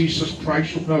of Jesus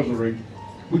Christ of Nazareth,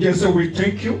 we just say we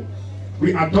thank you,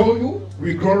 we adore you,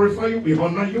 we glorify you, we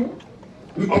honor you,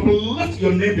 we uplift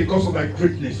your name because of thy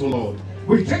greatness, O Lord.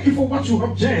 We thank you for what you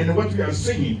have done and what we are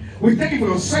saying. We thank you for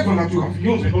your servant that you have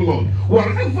used, O Lord.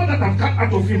 Whatever that have come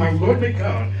out of him, my Lord, my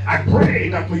God, I pray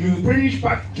that may you bring it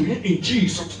back to him in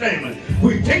Jesus' name.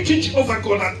 We thank you, Jehovah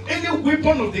God, that any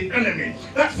weapon of the enemy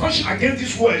that function against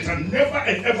these words and never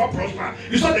and ever prosper.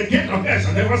 You saw the gate of hell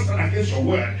and never stand against your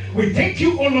word. We thank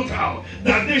you, O Lord God,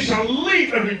 that they shall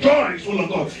live and rejoice, O Lord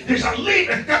God. They shall live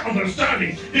and get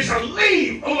understanding. They shall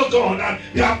live, O Lord God,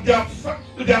 that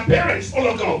their parents, O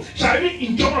Lord God, shall even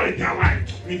enjoy their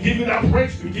life. We give you that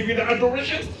praise, we give you that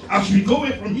adoration. As we go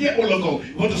away from here, O Lord God,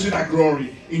 we want to see that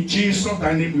glory. In Jesus'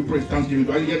 thy name we pray. Thanksgiving.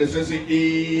 Do I hear the say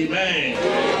amen?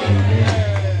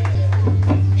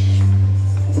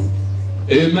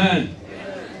 Amen.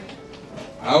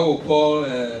 I will call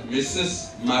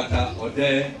Mrs. Martha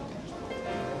Ode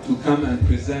to come and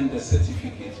present the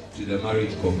certificate to the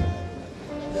married couple.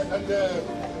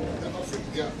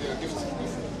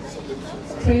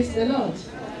 Praise the Lord.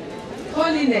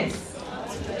 Holiness.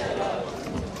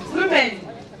 Women,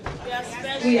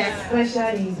 we are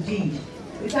special indeed.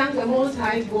 We thank the Most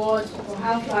High God for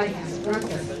how far He has brought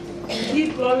us. We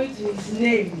give glory to His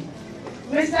name.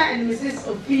 Mr. and Mrs.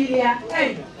 Ophilia.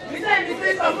 Hey, Mr. and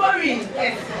Mrs. Opori.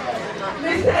 Yes.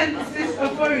 Mr. and Mrs.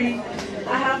 Opori,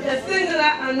 I have the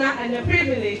singular honor and the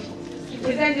privilege to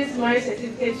present this marriage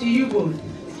certificate to you both.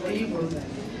 For you both.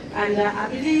 And I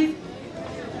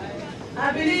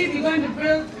believe you're going to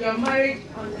build your marriage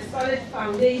on the solid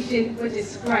foundation, which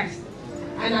is Christ.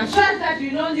 And I trust that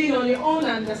you don't lean on your own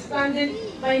understanding,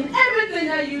 but in everything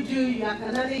that you do, you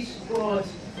acknowledge God.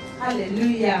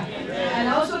 Hallelujah. And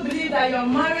I also believe that your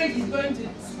marriage is going to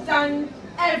stand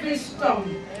every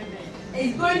storm.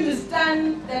 It's going to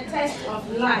stand the test of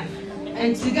life.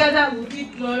 And together we'll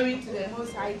give glory to the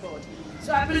Most High God.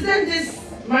 So I present this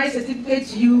marriage certificate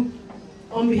to you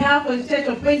on behalf of the Church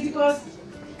of Pentecost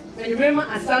and the Rhema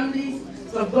Assemblies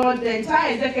of God, the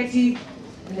entire executive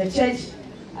and the church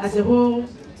as a whole.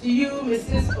 To you,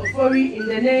 Mrs. Ofori, in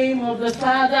the name of the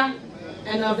Father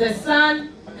and of the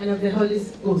Son and of the Holy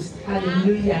Ghost.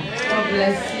 Hallelujah. God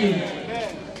bless you.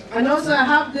 And also I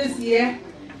have this here.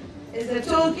 It's a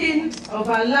token of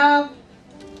our love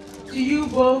to you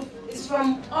both. It's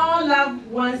from all loved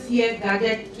ones here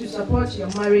gathered to support your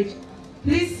marriage.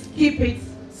 Please keep it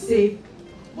safe.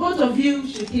 Both of you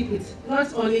should keep it,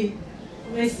 not only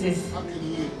Mrs.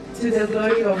 To the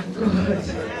glory of God.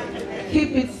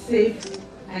 Keep it safe,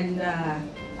 and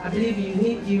I believe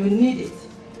you need it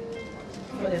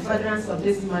for the furtherance of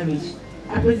this marriage.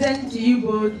 I present to you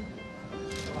both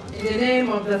in the name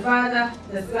of the Father,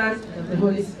 the Son, and of the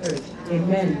Holy Spirit.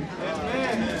 Amen.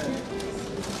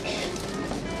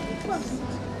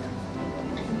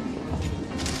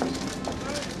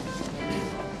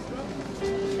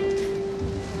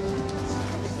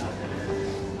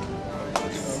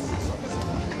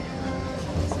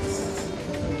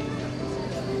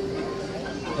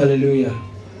 Hallelujah.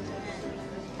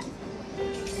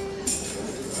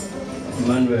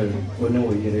 Emmanuel, one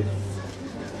way here.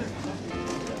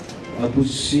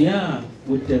 Abusia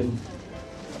with them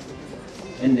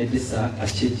and the disa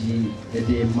acheji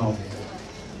the mouth.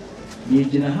 Ye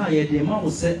jinaha ye de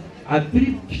mouth said, I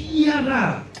believe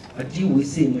Piara a deal we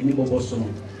say when you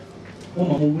bosom.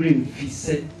 Woman who will fi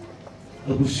said,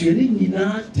 Abusia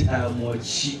Nina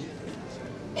Tamochi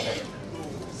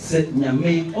said,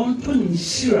 Yame Anthony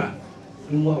Shira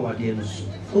in Wawadianos.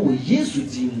 Oh, yes,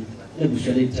 with him,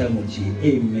 Abusia Tamochi.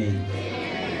 Amen.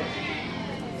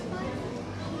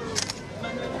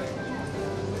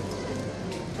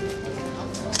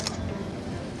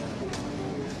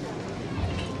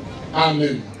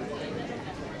 Amen.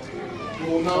 We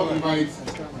will now invite.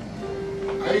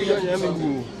 Are you here for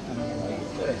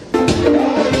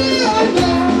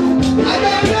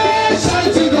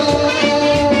something?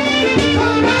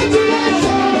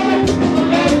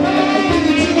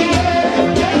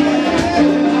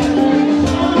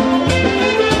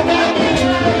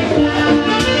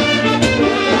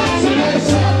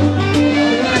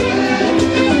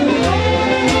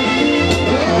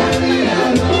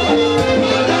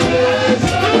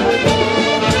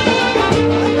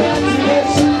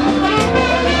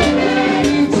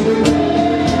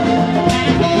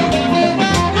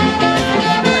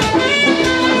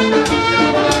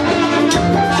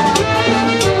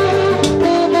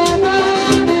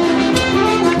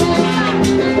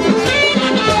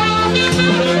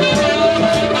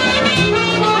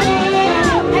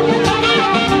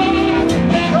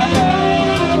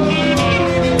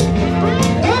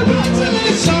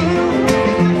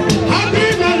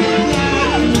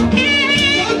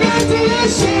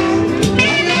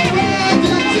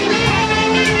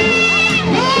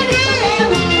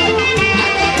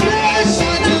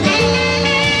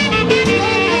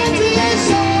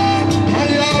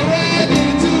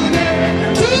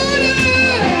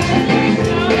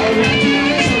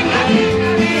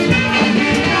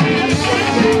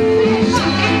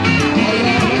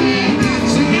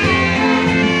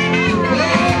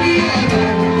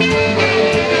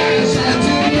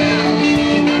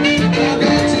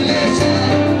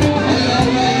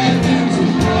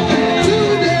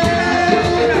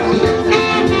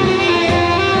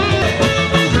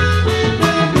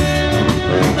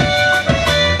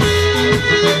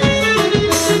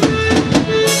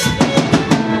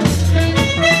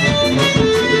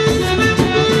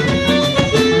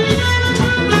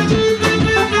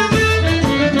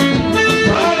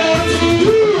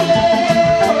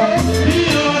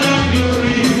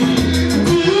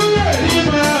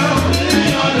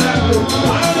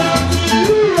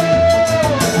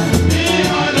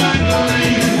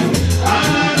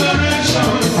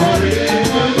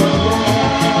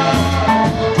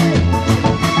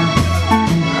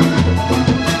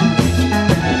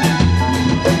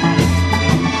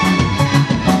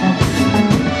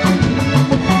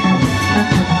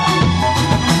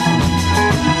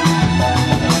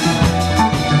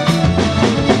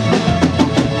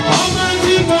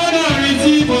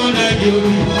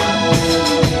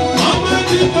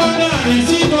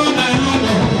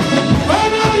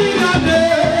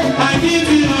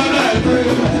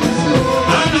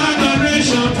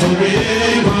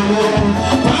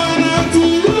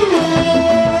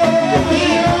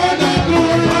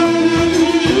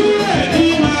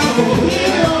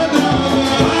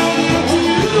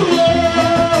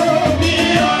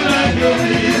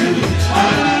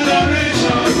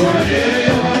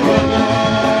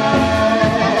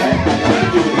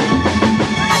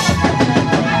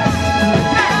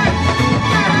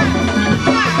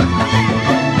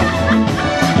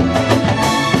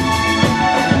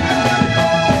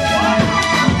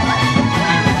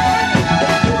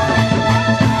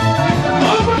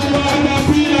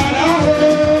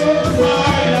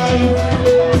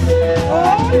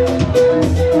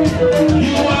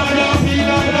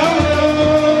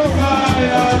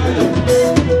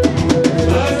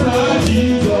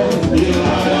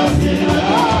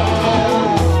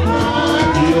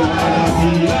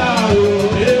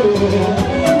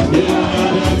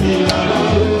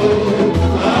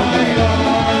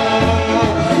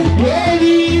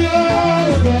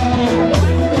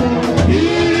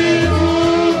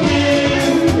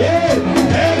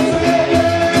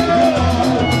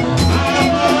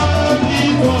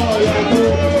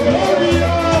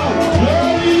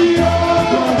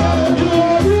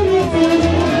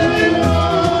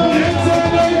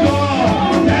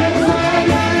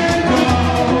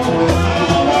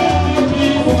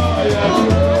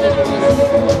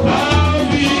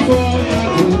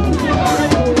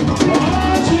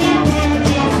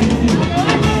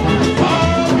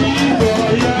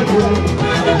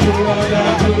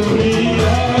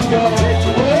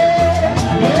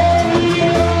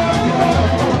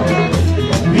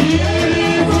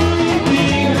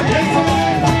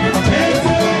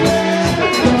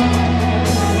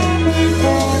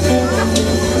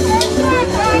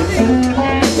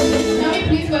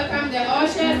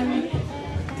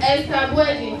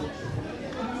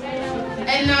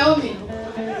 and Naomi.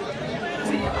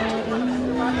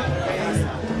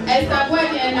 Esther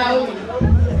Boyd and Naomi.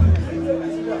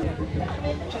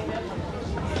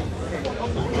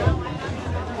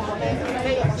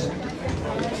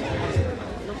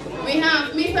 We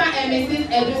have Mr. and Mrs.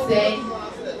 Eduse,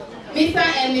 Mr.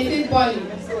 and Mrs. Bonnie,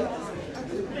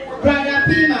 Brother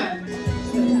Piman,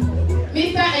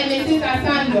 Mr. and Mrs.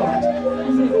 Asando,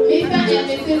 Mr. and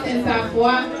Mrs.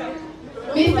 Nsafua,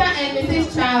 Mr. and Mrs.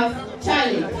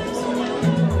 Charlie,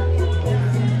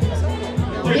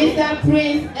 Mr.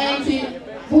 Prince and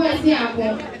Buesiapo.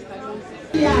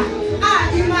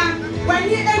 When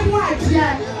you ever watch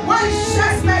one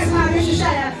shot person, you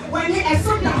share when you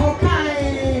accept the whole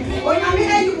kind. When I mean,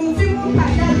 you will feel more by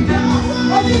that.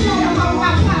 Ophilia,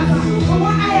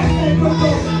 what I have to go.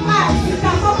 You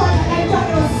can go and enjoy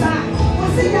your son. We'll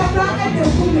see your brother at the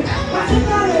woman. But the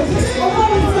knowledge, what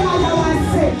is the other one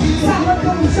say? Some of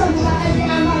them show you every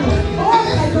animal. Oh,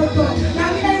 I don't know.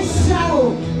 Nami and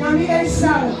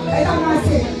show. I don't want to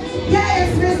say. Here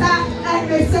is Mr. and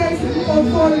Mrs.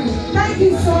 Ophilia. Thank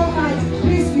you so much.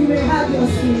 Please, you may have your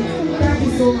seat. Thank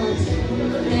you so much.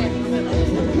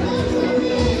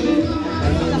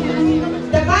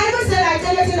 The Bible said that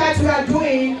anything that we are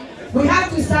doing, we have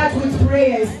to start with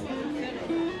prayers.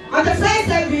 On the first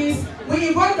service, we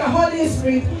invoke the Holy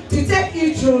Spirit to take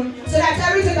each room so that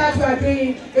everything that we are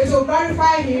doing is to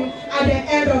glorify Him at the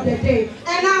end of the day.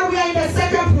 And now we are in the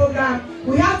second program.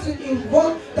 We have to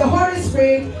invoke the Holy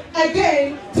Spirit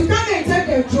again to come and take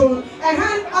the throne and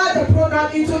hand all the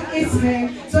program into its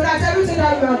hand so that everything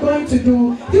that we are going to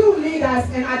do, He will lead us,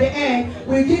 and at the end,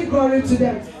 we give glory to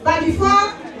them. But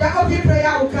before the open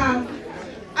prayer will come,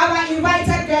 our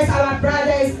invited guests, our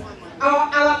brothers,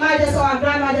 our mothers or our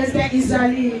grandmothers, the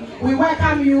Israeli, we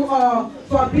welcome you all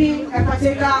for being a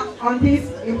partaker on this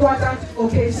important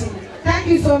occasion. Thank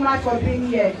you so much for being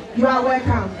here. You are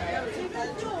welcome.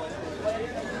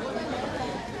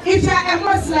 If you are a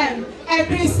Muslim, a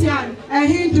Christian, a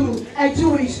Hindu, a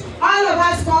Jewish, all of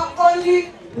us call only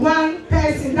one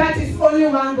person, that is only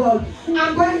one God.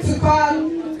 I'm going to call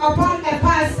upon a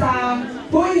pastor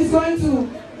who is going to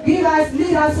lead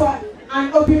us for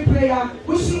an open prayer.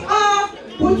 We should all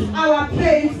put our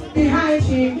praise behind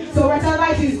him, so whatever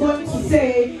he's going to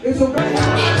say, it will be.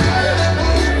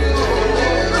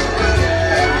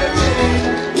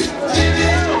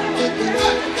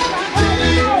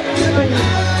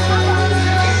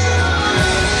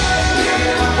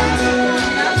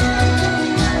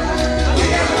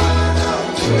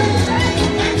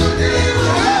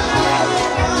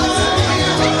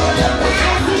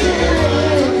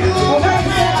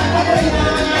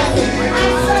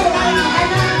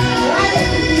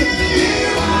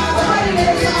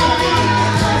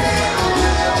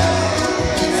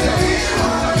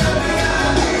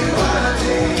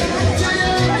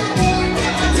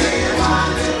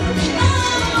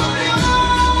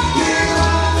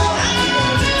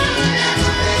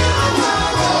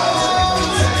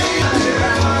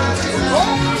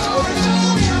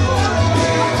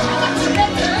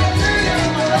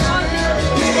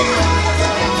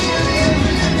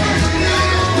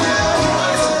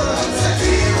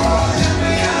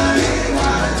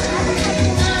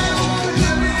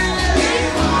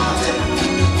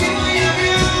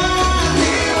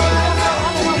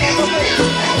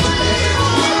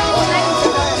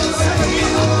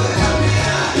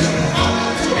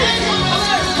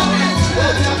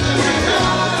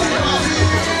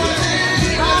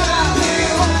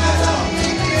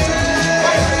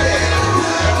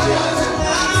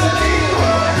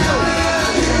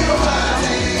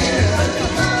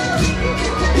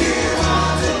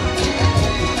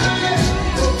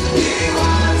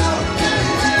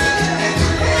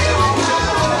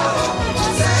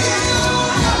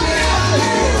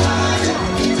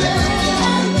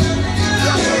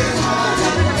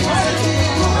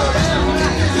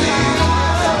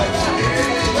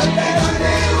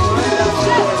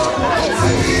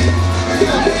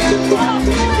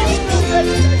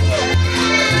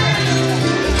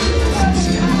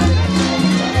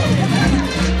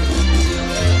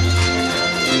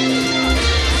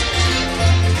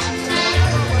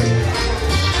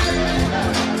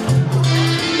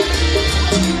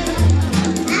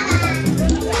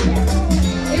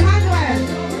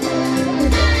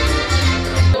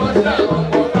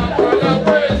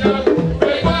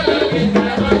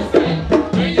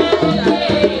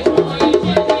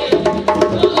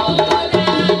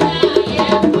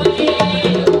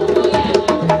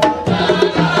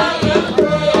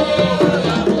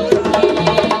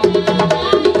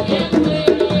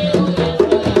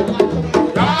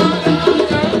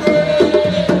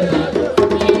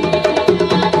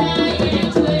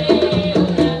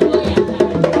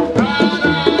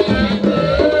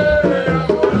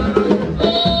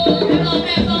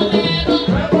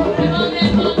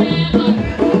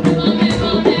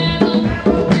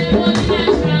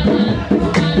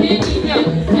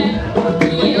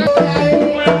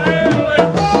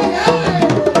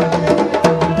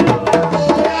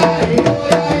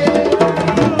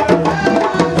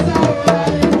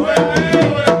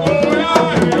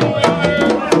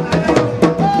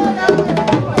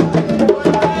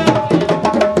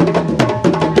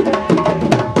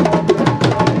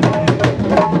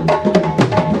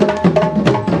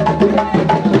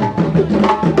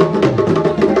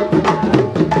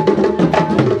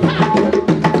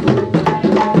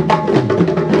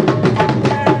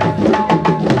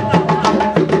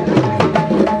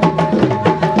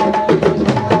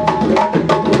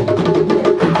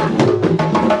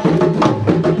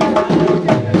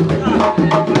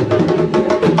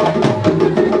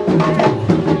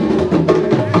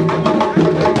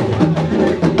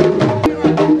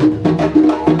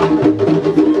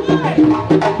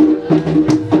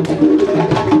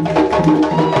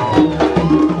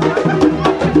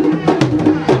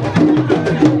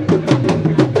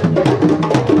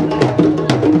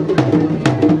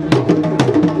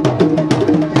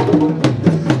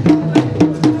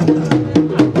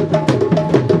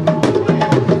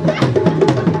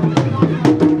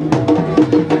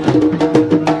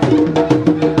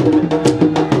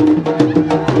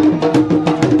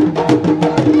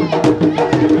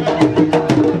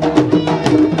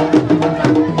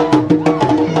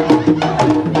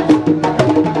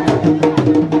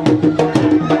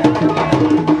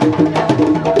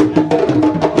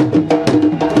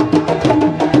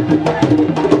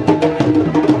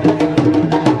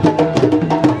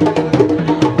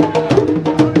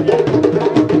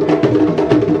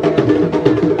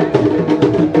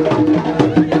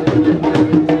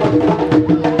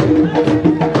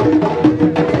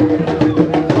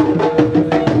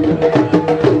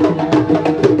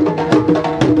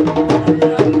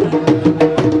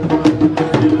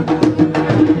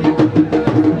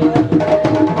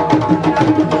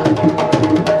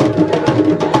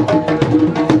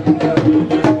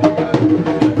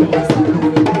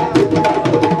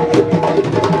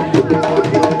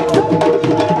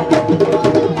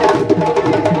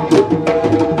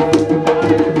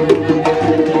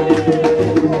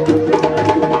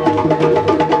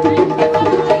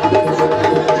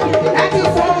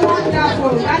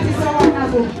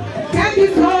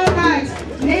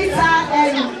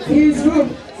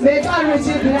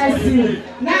 God bless you.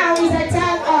 Now is the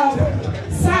time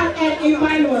of Sam and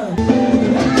Emmanuel.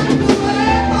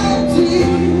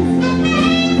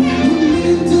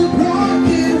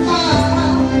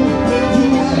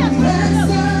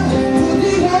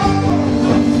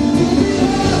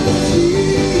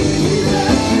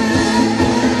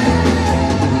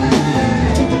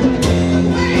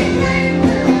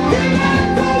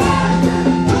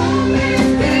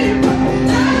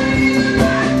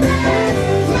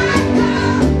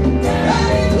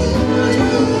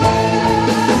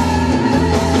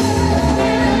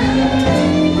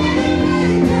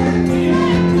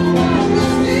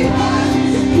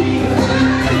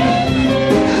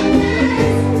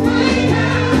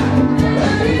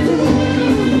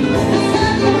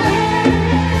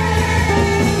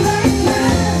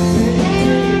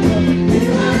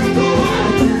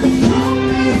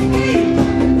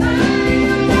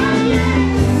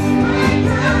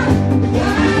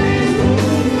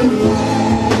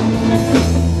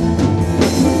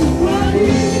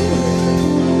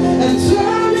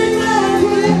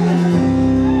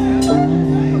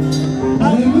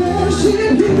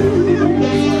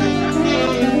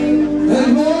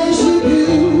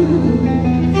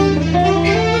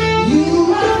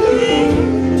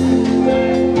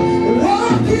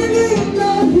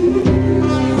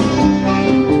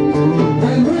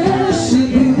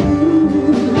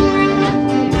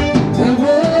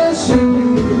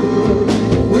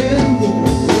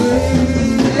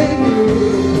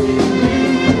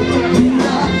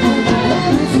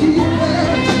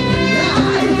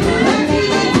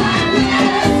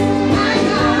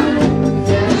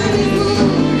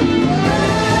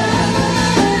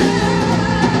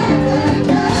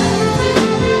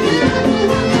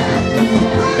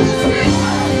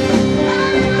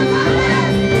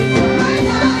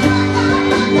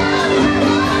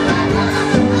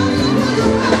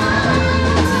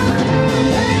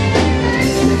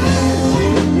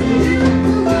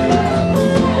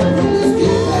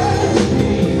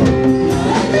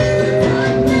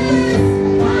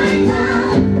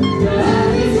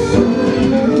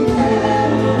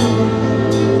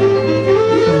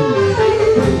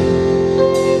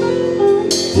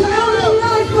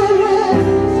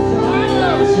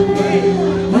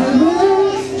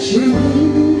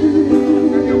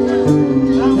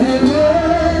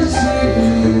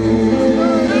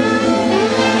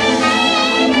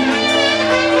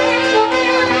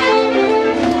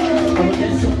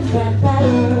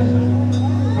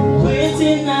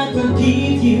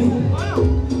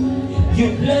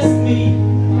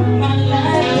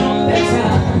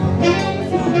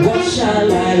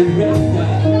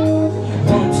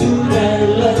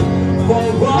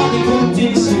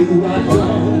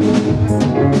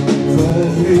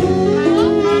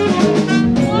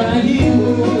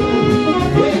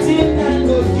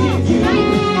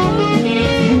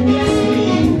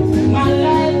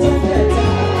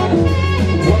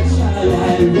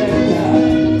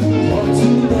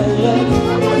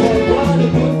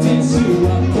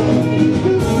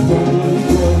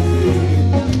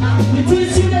 It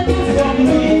is you that do for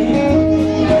me.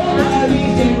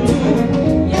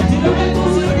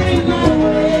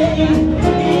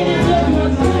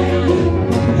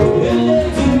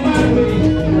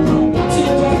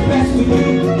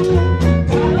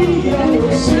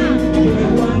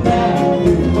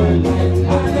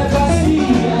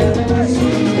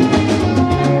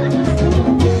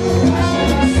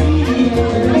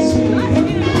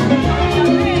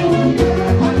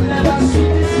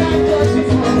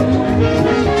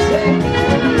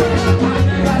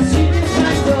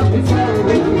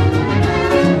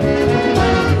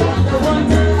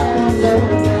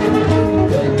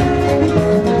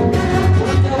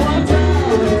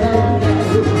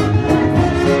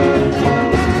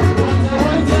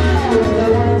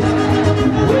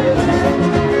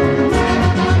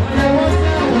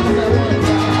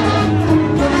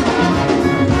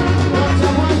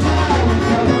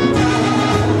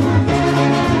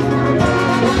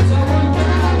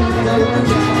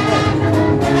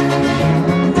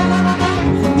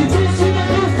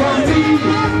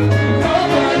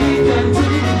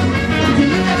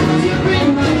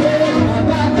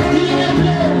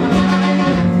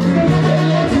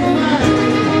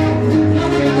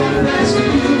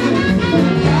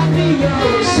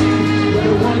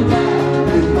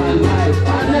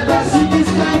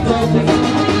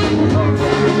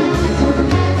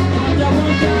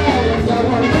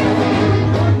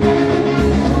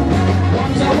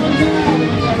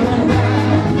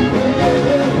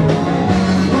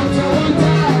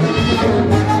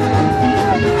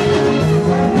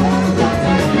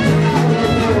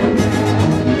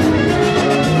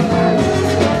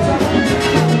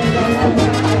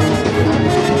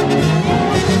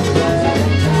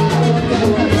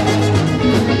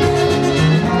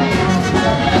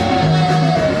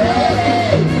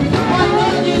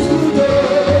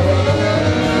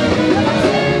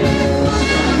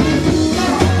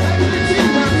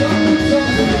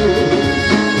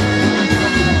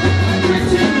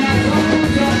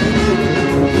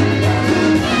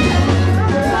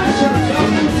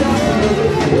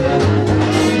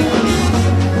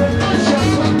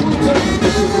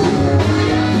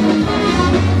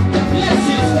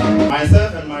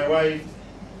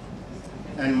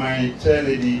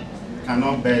 dear lady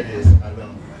cannot bear this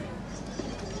alone.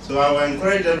 So I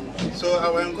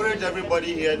will encourage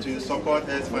everybody here to support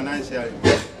us financially.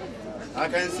 I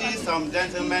can see some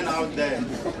gentlemen out there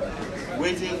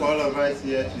waiting for all of us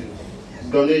here to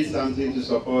donate something to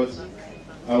support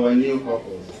our new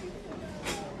couples.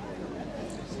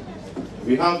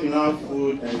 We have enough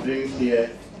food and drinks here,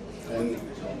 and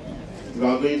you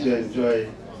are going to enjoy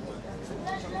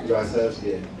yourselves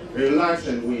here. Relax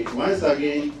and wait. Once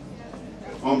again,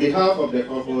 on behalf of the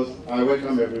couples, I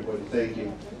welcome everybody. Thank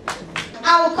you.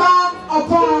 I will call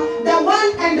upon the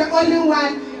one and the only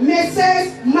one,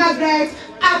 Mrs. Margaret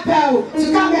Apple,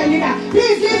 to come and lead her.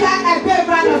 Please give her a big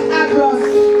round of applause.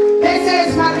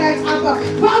 Mrs. Margaret Apple.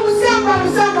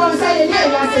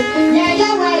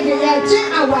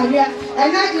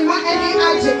 And I demand any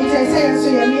adjective, it says, so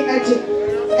you need adjective.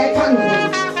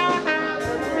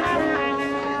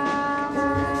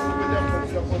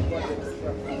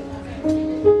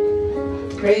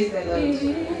 Praise the Lord.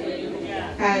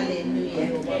 Hallelujah.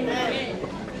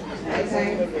 I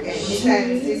thank Mr. and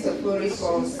Mrs. Ophilia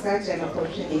for such an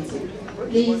opportunity.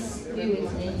 Please be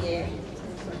with me here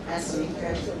as we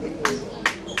cut the cake.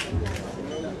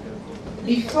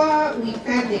 Before we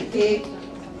cut the cake,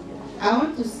 I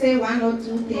want to say one or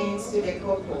two things to the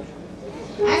couple.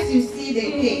 As you see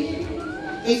the cake,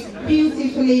 it's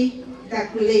beautifully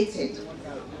decorated.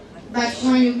 But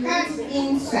when you cut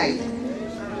inside,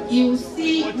 you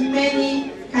see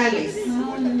many colors.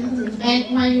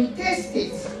 And when you taste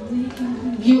it,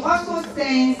 you also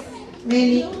sense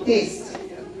many tastes.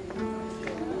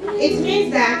 It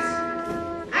means that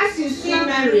as you see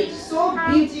marriage so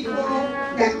beautiful,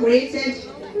 decorated,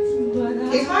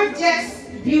 it's not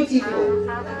just beautiful.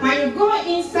 When you go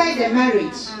inside the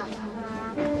marriage,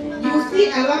 you see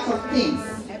a lot of things.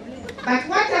 But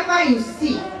whatever you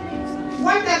see,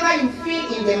 whatever you feel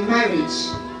in the marriage,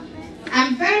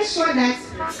 I'm very sure that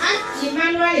as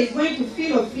Emmanuel is going to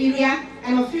feed Ophilia,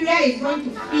 and Ophilia is going to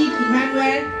feed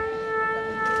Emmanuel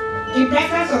in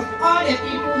presence of all the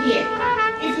people here,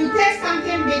 if you taste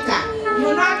something bitter, you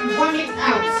will not vomit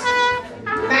out,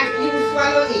 but you will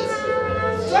swallow it.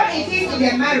 So it is in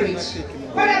the marriage.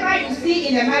 Whatever you see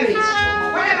in the marriage,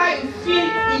 whatever you feel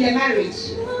in the marriage,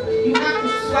 you have to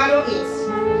swallow it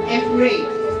and pray.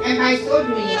 And by so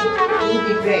doing, you will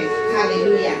be blessed.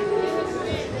 Hallelujah.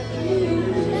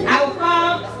 I will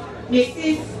call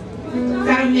Mrs.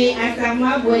 Salme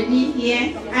Asamoah Bodi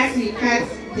here as we cut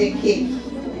the cake.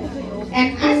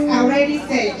 And as I already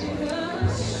said,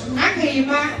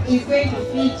 Akayima is going to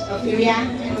feed Ophilia,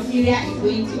 and Ophilia is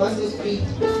going to also feed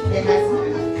the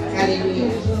husband.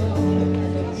 Hallelujah.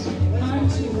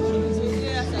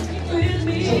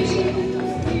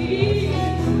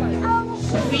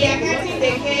 We are cutting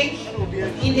the cake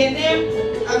in the name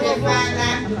of the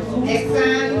Father, the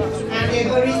Son, and the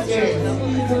Holy Spirit.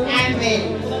 Amen.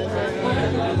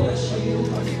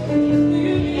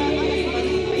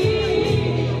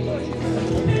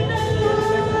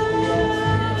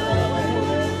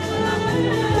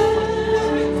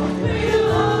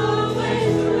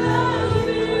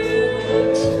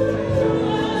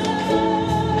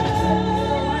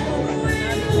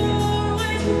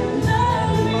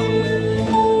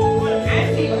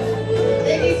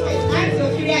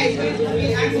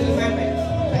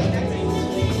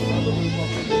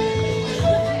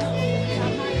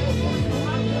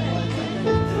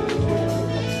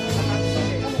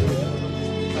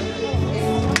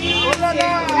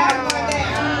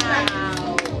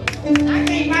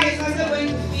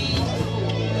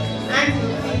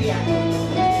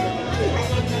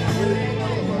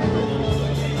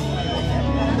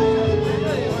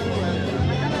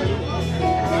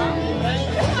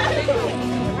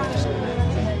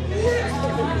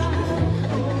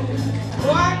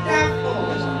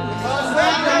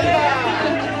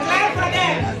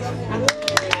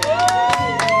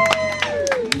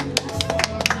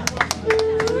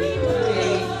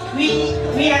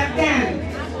 We are done.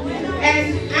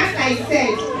 And as I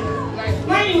said,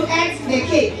 when you eat the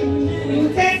cake, you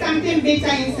taste something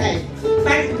bitter inside.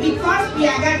 But because we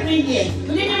are gathering here,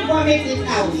 you didn't vomit it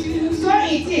out. So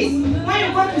it is. When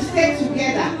you go to stay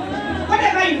together,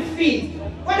 whatever you feel,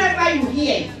 whatever you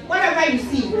hear, whatever you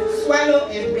see, swallow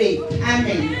and break.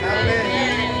 Amen.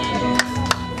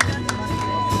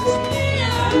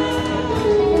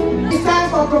 It's time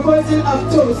for proposing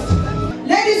of toast.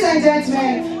 Ladies and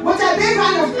gentlemen, with a big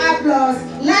round of applause,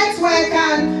 let's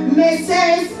welcome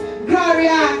Mrs.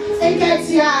 Gloria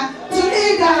Nketia to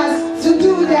lead us to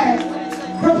do the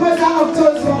proposal of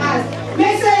toast for us.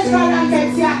 Mrs. Gloria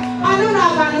Nketia, I don't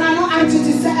know about I know I'm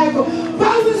to say echo.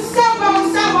 Bounce,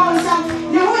 bounce, bounce, bounce.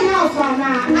 You know how from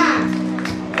now.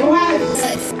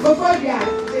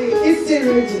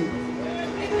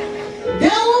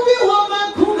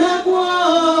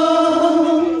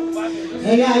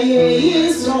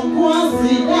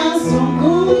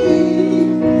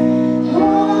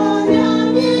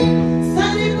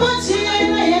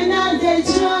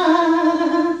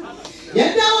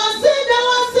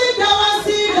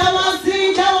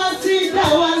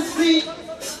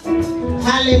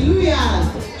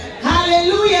 Hallelujah.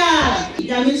 Hallelujah.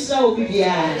 Yamisha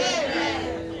obibia.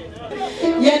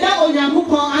 Yeda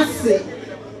onyankopon ase.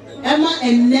 Emma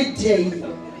enedey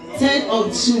 10th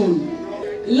of June.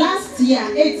 Last year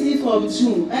 18th of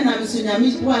June. And I'm so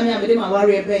nyamisha po ami amede ma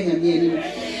ware ebe nyame ani.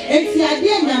 Enti ade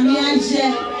nyame anje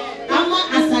ama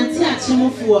asante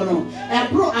achemofuo no.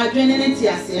 Ebro adwene ne ti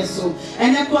ase so.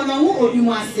 Ene kono hu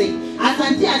odimu ase.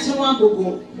 Asante achemo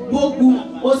agogo. Bogu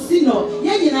osino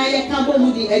ye nyina ye ka bo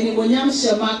mu di animonyam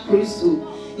shema Kristo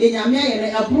ye nyame ye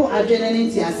ne abro adwene ne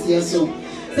nti ase so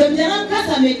se mjana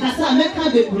kasa me kasa meka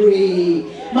bebre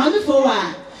ma me fo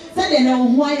wa se de ne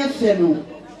ho aye fe no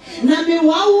na me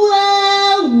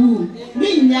wawu me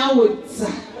nya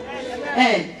wota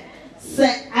se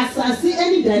asase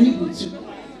ani dani butu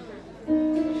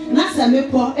na se me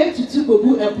po etutu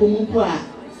gogu epomu po a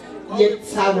ye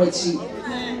tawachi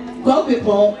ko be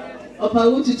po Opa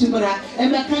wututu mara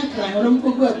eme kankran ono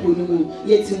mkogu aponu mu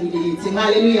yeti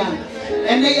hallelujah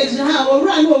ene yejina ha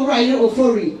owura no owura ye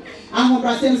ofori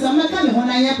ahobrasem sa meka me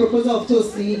hona ye proposal of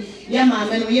tosi ya ma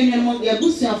me no ye nnuamo ya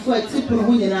busuafo atipu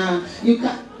no nyina yuka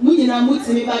mu nyina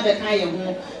mutimi ba be kan ye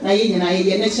ho na ye nyina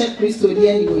ye ne che Kristo de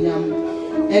ani onyam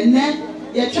ene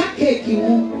ye twa cake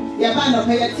mu ya ba no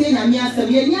pa ye tie nyame asem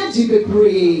ye nya ji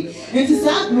bebre enti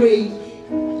sa bre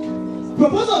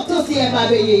proposal of tosi e ba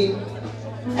be ye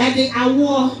and the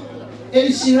awo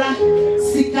elishira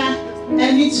sika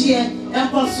enichie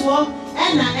ekoso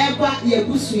ena eba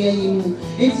yebusu yimu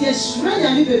enti esura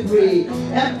nyame bebre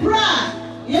ebra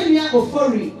yenua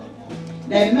ofori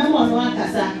na memo no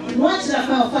akasa no achira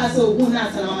fa ofa so ogun na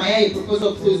asana mama ya proposal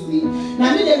of Thursday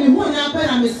na me de me hu na pa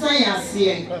na me science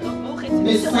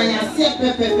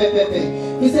pepe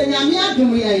kise nyame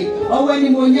adum yai owani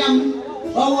monyam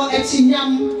owo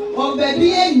echinyam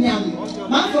obabi enyam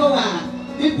mafowa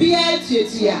bibia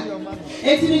tietia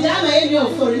etimi jama eni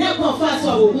ofori na kwa fa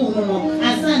so ogun no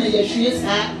asana ye hwie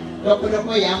sa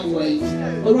dokodoko ya nwoi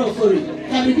oro ofori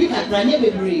ka bibi kakra ne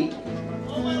bebre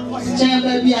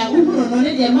chamba bia uhuru no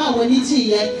ne de ma woni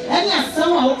ti ye eni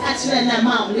asam a wo ka kire na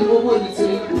ma ne bobo ni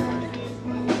tiri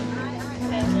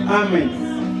amen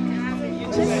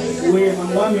we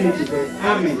have 1 minute to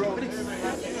amen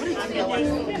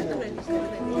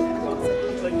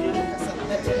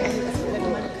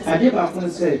ade ba kon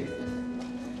say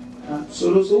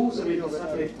so so be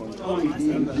only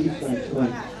being different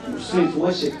one straight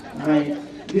worship I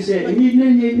this say any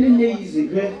easy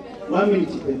 1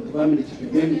 minute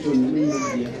maybe 2 minutes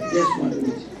just 1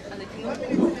 minute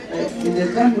in the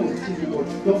time of TV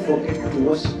don't forget to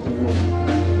worship the Lord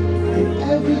in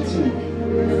everything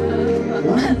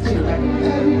one thing like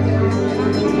everything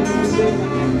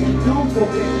don't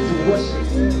forget to worship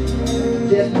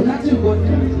there's nothing God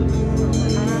can do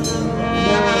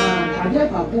I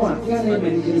never want to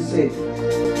manage say.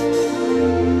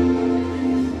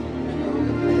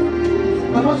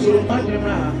 I'm not sure about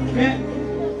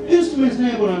instruments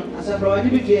never as a provider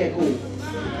be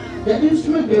the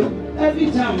instrument every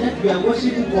time that we are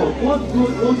worshiping God, what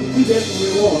good won't give us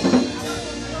reward?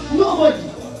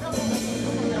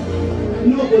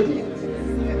 Nobody.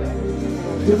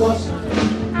 Because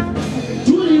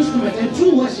true instrument and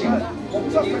true worship.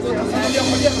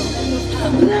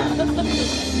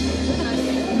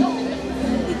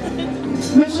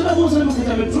 Me so that was a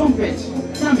trumpet.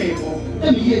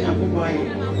 Let me hear them go.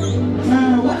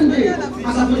 One day, as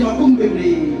I put my boom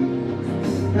baby.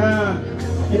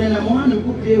 And then I'm one who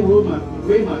could be a woman,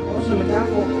 also a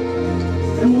taco.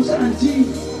 And was auntie.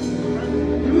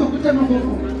 You will put them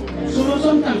on. So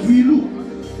sometimes we look.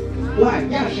 Why?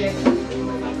 Yeah,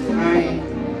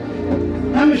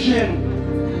 I'm a share.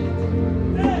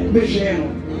 I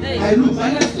look,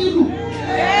 and I still look.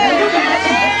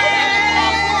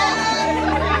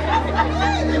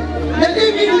 Let me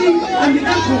leave and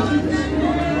become confused.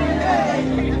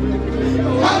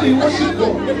 How we worship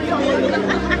God.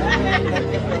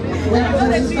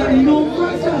 No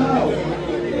matter how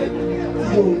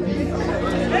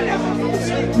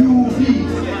you will be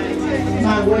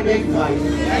my wedded wife.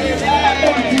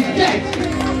 Until death.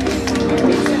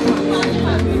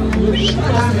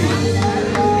 Amen.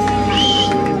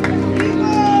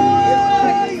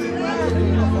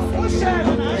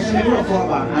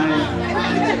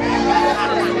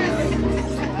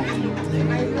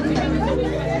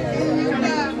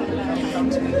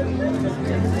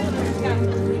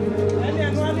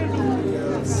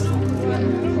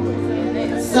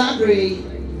 Sabre,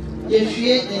 if you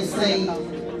ain't insane,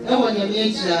 I want your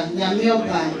nature,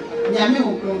 Yamiopa,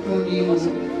 Yamio Concredium,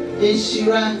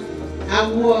 Inshira,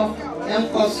 Awo, and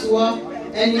Koswa,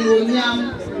 and Yam,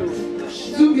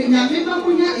 to be Yamima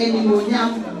Munya and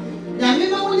Yam,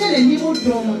 Yamima Munya and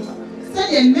Nimodrom.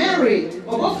 Say Mary,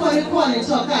 or what for the corner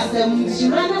talk as them, she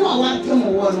ran over one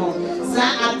from one.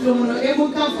 Sa Atom,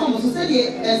 able come from society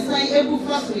and say able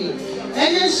factory.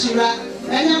 And then Shira,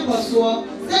 and then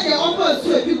Koswa. Say the offer to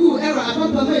a big error, a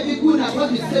proper maybe good about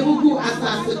the Sebuku as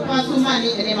a parcel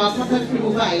money and about proper free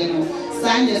buying.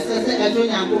 Sign the Sessa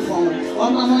Adonian Bufon, or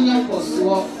Mammonia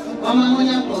Koswa, or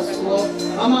Mammonia Koswa,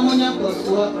 or Mammonia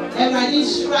Koswa, a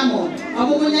radish ramo, a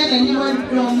woman and anyone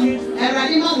drum, a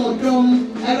radimamo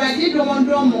drum, a radidom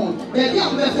drum, the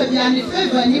young Befabian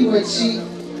favor anywhere she.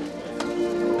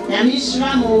 Yamish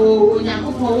ramo,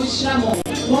 Yakupo Shramo,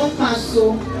 one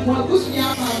passo, one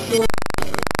Busnia passo.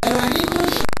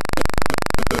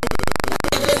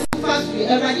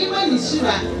 Everyone is sure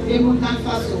Emun can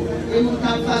faso, Emun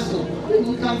can faso,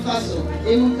 Emun can faso,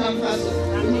 Emun can faso,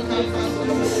 Emun can faso.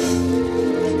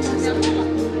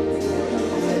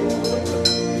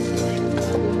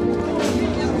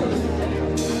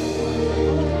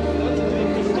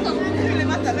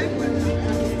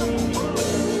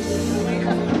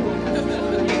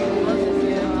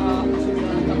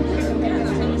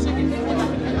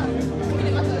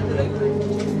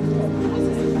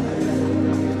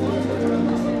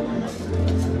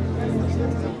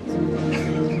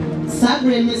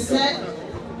 Sabre me said,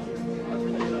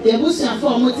 the bush and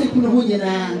for multiple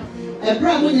Hunina, a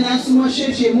brown Hunina sumo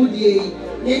shake moody,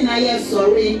 then I am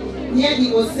sorry, near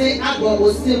the Ose Abo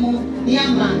Osemu, near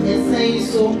man, and saying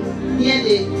so, near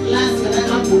the last and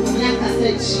apple, near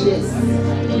cassette cheers.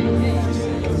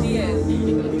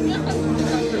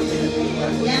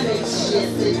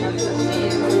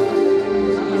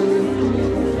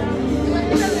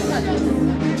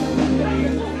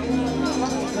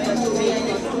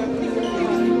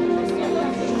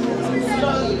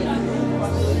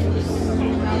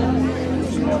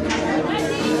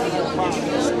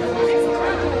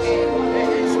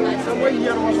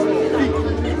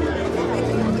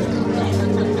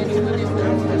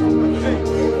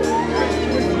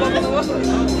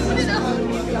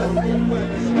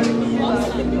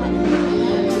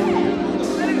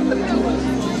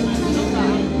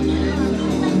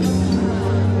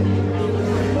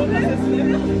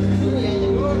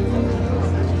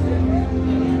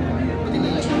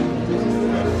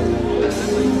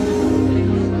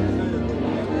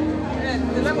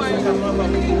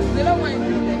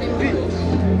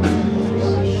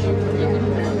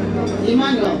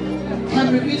 Emmanuel,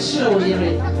 can repeat show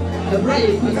here. A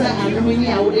brave pizza and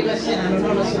Romania would ever send an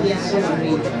anonymous of their story.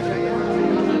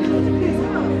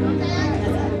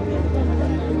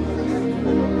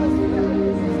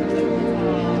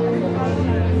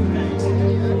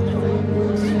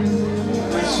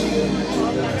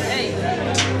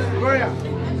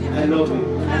 I love you.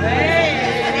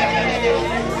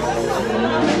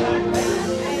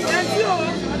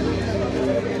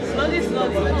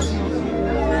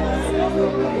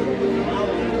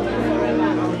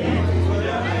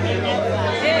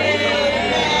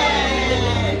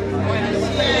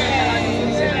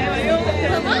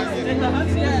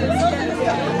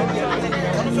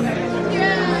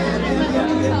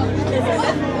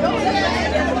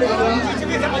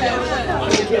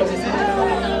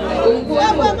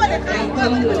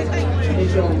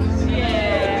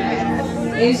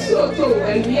 It's so cool,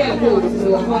 and we are both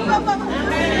to a home.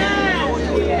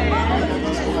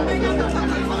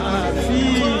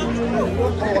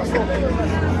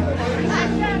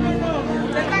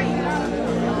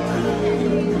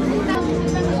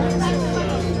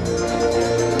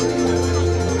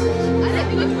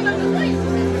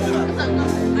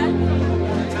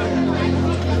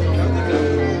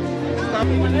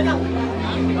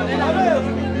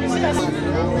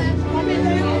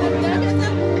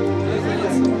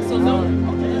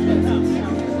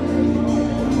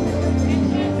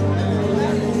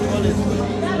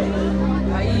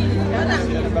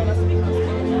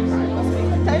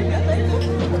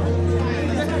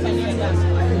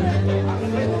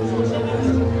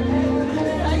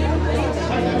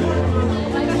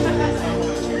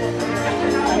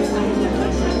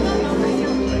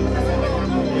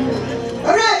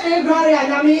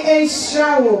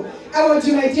 Show. I want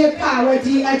to make your power,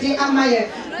 the Amaya.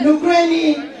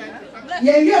 Ukraine,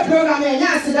 your program, and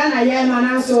yes, then I am an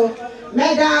answer.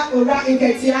 Mega Ura in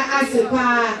Katia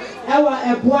Asipa, ewa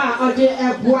eboa ode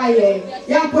eboa ye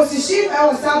ya position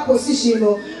ewa sa position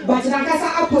no but na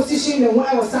kasa a position no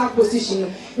ewa sa position no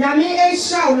nyame e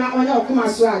show na onye okuma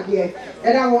so ade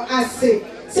eda wo ase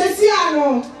sesi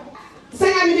ano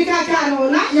sanya mi kaka no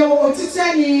na ye wo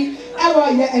otitani ewa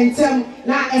ye entem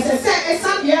na esese esa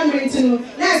ye mrenti no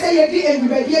na ese ye di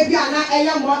everybody bi ana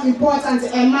eye more important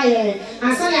e ma ye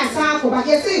ansa na asa akoba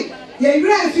ke si ye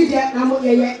wura mfide na mo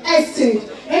ye exchange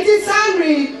enti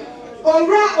samri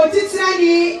ora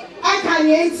otitirani aka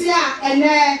ye nti a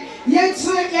ene ye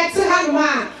tire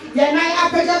hanuma ye nan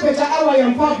apeja ewa ye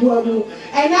mpaboa mu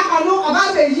ena ono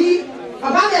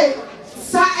ababe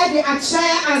sa edi akyɛ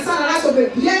ansa na so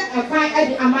bebie ɛkwan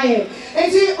edi amaye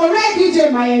enti ora DJ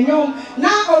mayenyom na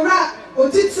ora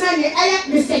otitirani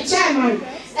Mr. Chairman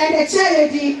and the chair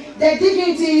lady, the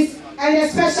dignities and the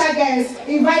special guests,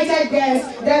 invited guests,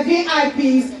 the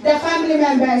VIPs, the family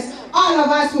members, all of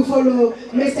us will follow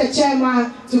Mr.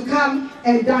 Chairman to come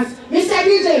and dance. Mr.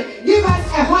 DJ, give us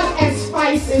a hot and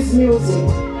spicy music.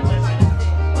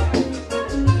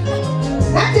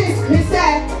 That is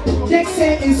Mr.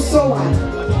 Dixon Isoa,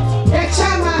 the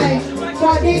chairman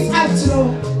for this afternoon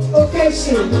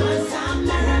occasion.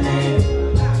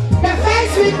 The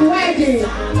first week wedding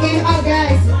in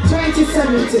August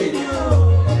 2017.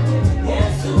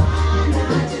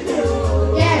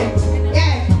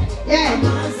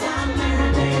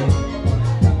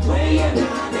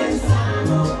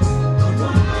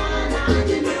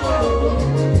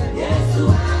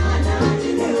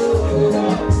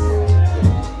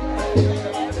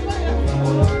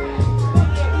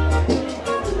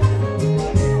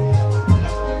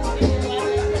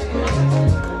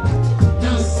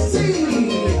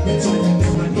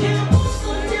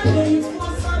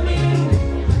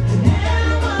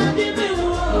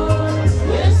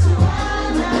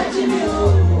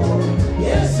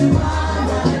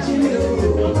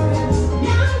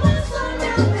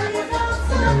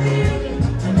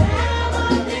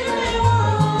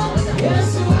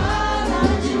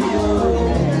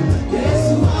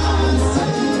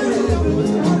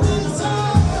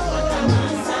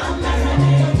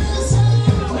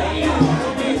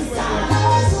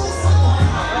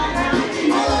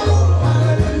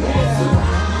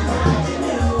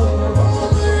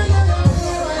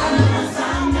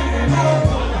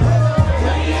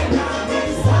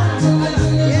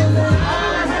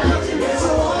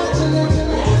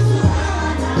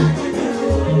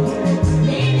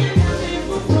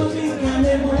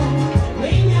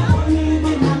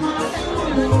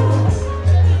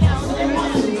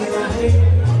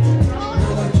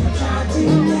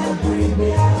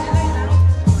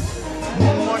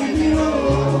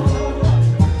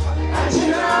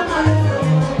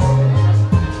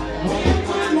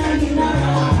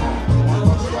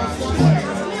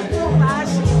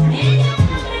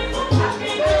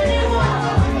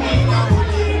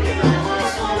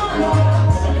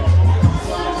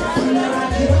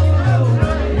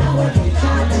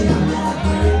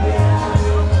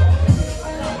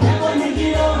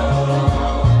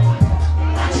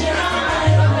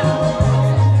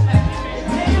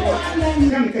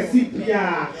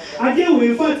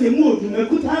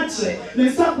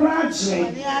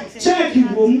 Check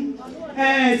room,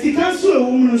 Tikansu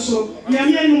woman so,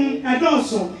 Yamian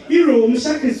Adoso, Hero,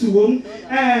 Mishakis womb,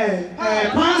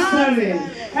 Pastorin,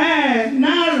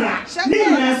 Nara,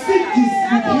 Nina, Cities,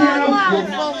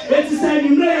 it is a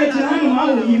numerator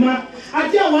animal. I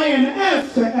tell why an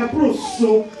F a pro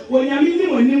so when you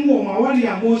mean when you want what you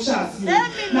are more shots.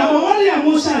 Now, what you are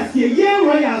more shots, ye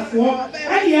royal for,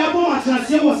 and you are more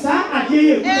attractive was a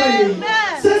day.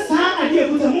 Says I did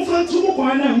put a movement to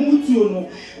one and move to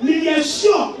Lydia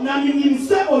sure, now you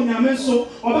say on Yameso,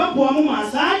 or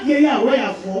Babuamas, I gave a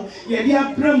royal for, ye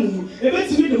dear Premu, a bit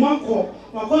to be the one call,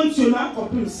 or consular or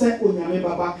set on Yame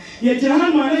Baba. Ye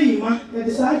Jahan Marima, that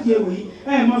is our dear way,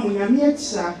 and Mamma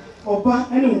Yamietsa. Oba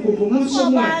ene nkokomu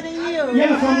so mo ye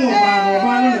na famu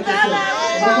oba na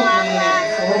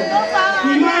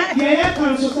ima ye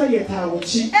kan so say ye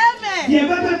tawochi ye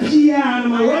baba pia na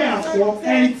ma royal for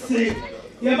and say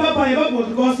ye baba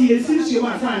because ye since you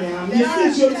want am ye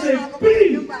since you say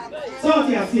pim so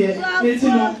ti afie ye ti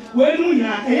no we nu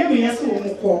nya eye me yesi wo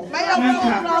mo ko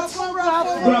nanka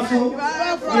brafo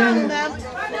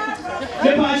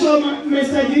le ba so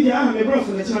Mr. DJ me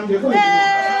brafo na cham de ko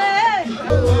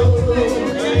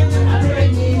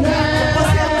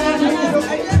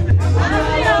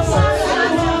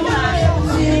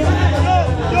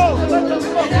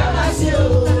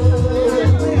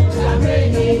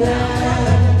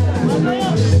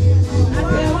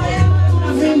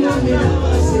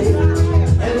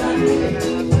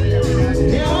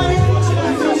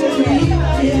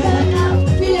Yeah.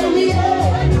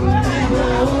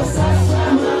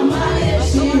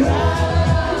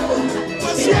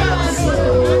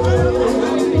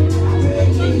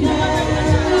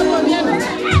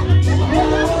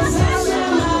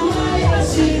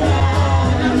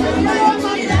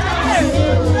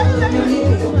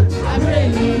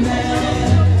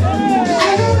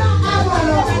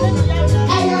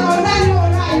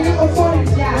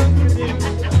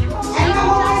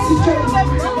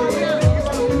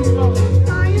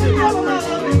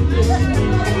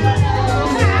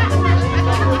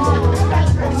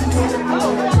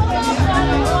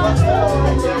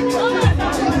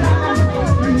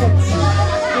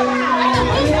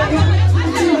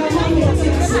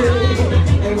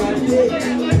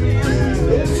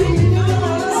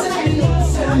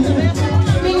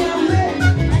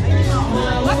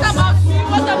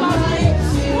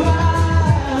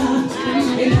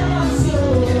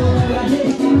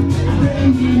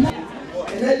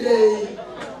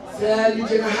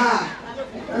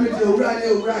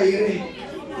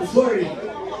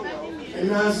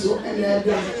 so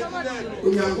eneda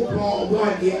onyankopon obo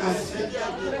ade ase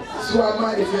so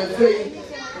ama de fefe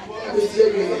abesi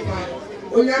ewe pa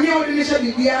onyame a wode ne hye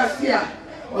bibia ase a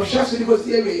ohwa so de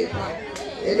bosi ewe pa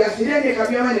e da sire ne ka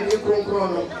bia ma ne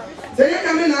kronkron no se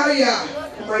nyame na aya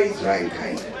ma Israel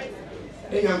kai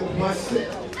enyankopon ase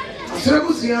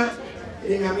asrebusia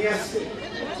nyame ase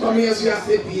so me yesu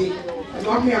ase bi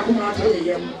ma me akoma ato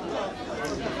yeyem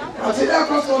asida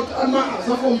koso ama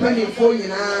asofo mpani fo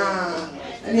nyina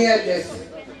ene edes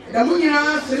da mu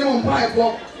nyina sire mo mpa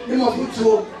ebo ni mo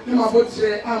futuo ni mo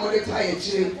botre a mo de taye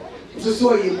chire so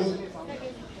so yemu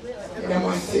da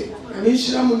mase ami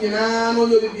shira mo nyina no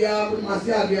yo bibia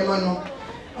mase abia ma no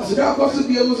asida koso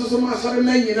bia mu so ma sore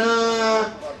ma nyina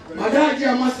madaji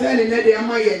amasele ne de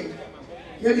amayen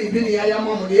ya bibi ni ya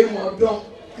ma mo de mo do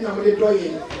na mo de do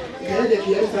yen ya de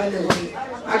ki ya ne ho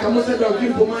aka mo se do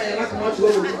kimpo ma ya na kama to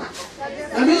wo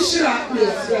ami shira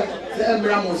yes se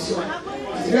emra mo so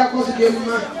asida koso bia mu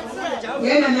ma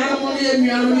ye na na mo ne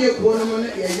nua no ne ko no mo ne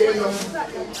ye no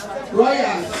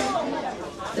royal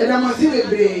ya da masi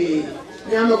bebre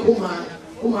ni ama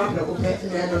kuma apra ko pe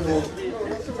ne no no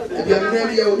abia me na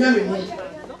bia onya me mu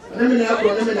na me na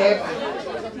akro na me na eba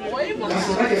na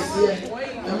se ba kese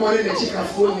na mo ne chika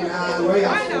fo ni na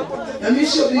royal na mi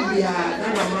sho bibia na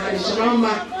na ma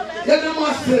shama ya da mo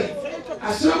se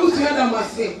asura bu su ya da mo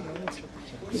se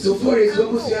so for is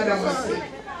bu su ya da mo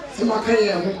se se ma kan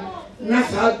ye ho na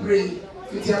sa bre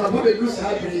fiti ama ba be du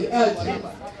sa bre ati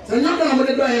se nya da mo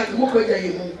de do ya mo ko ga ye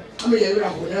mu ama ye wira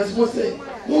ho na so se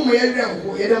mo mo ye wira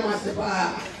ho ye da mo se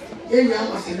ba ye nya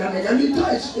ma se da na ya mi to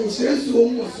insurance wo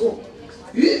mo so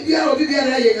biara obi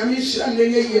biara ye nya mi hira na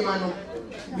ye ye ma no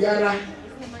biara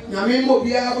nya mi mo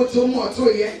biara bo to mo to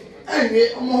ye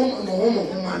enwe mo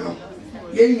ma no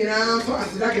ye nyina fa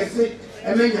asida kese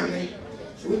e me nya mi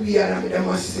wo biara me da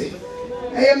mo se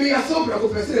eye mi aso bra ko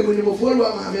pese mo ni mo fo lo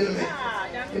ma me no me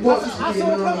e bo su ye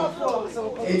no no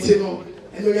e ti no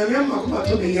eno nya mi ma ko ma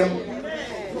to me ye mo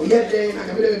o ye de na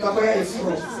ka me papa ya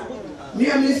ifro mi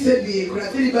a mi se bi ko na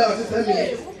ti ba o se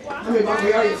me na me ba ko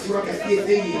ya ifro ka ti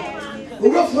e yi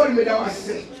o ro fo me da wa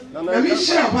se na mi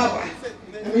shira papa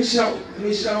na mi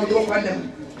shira o do kwa dem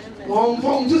mo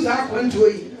mpo ntu za kwa ntu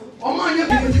yi o ma nya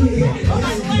bi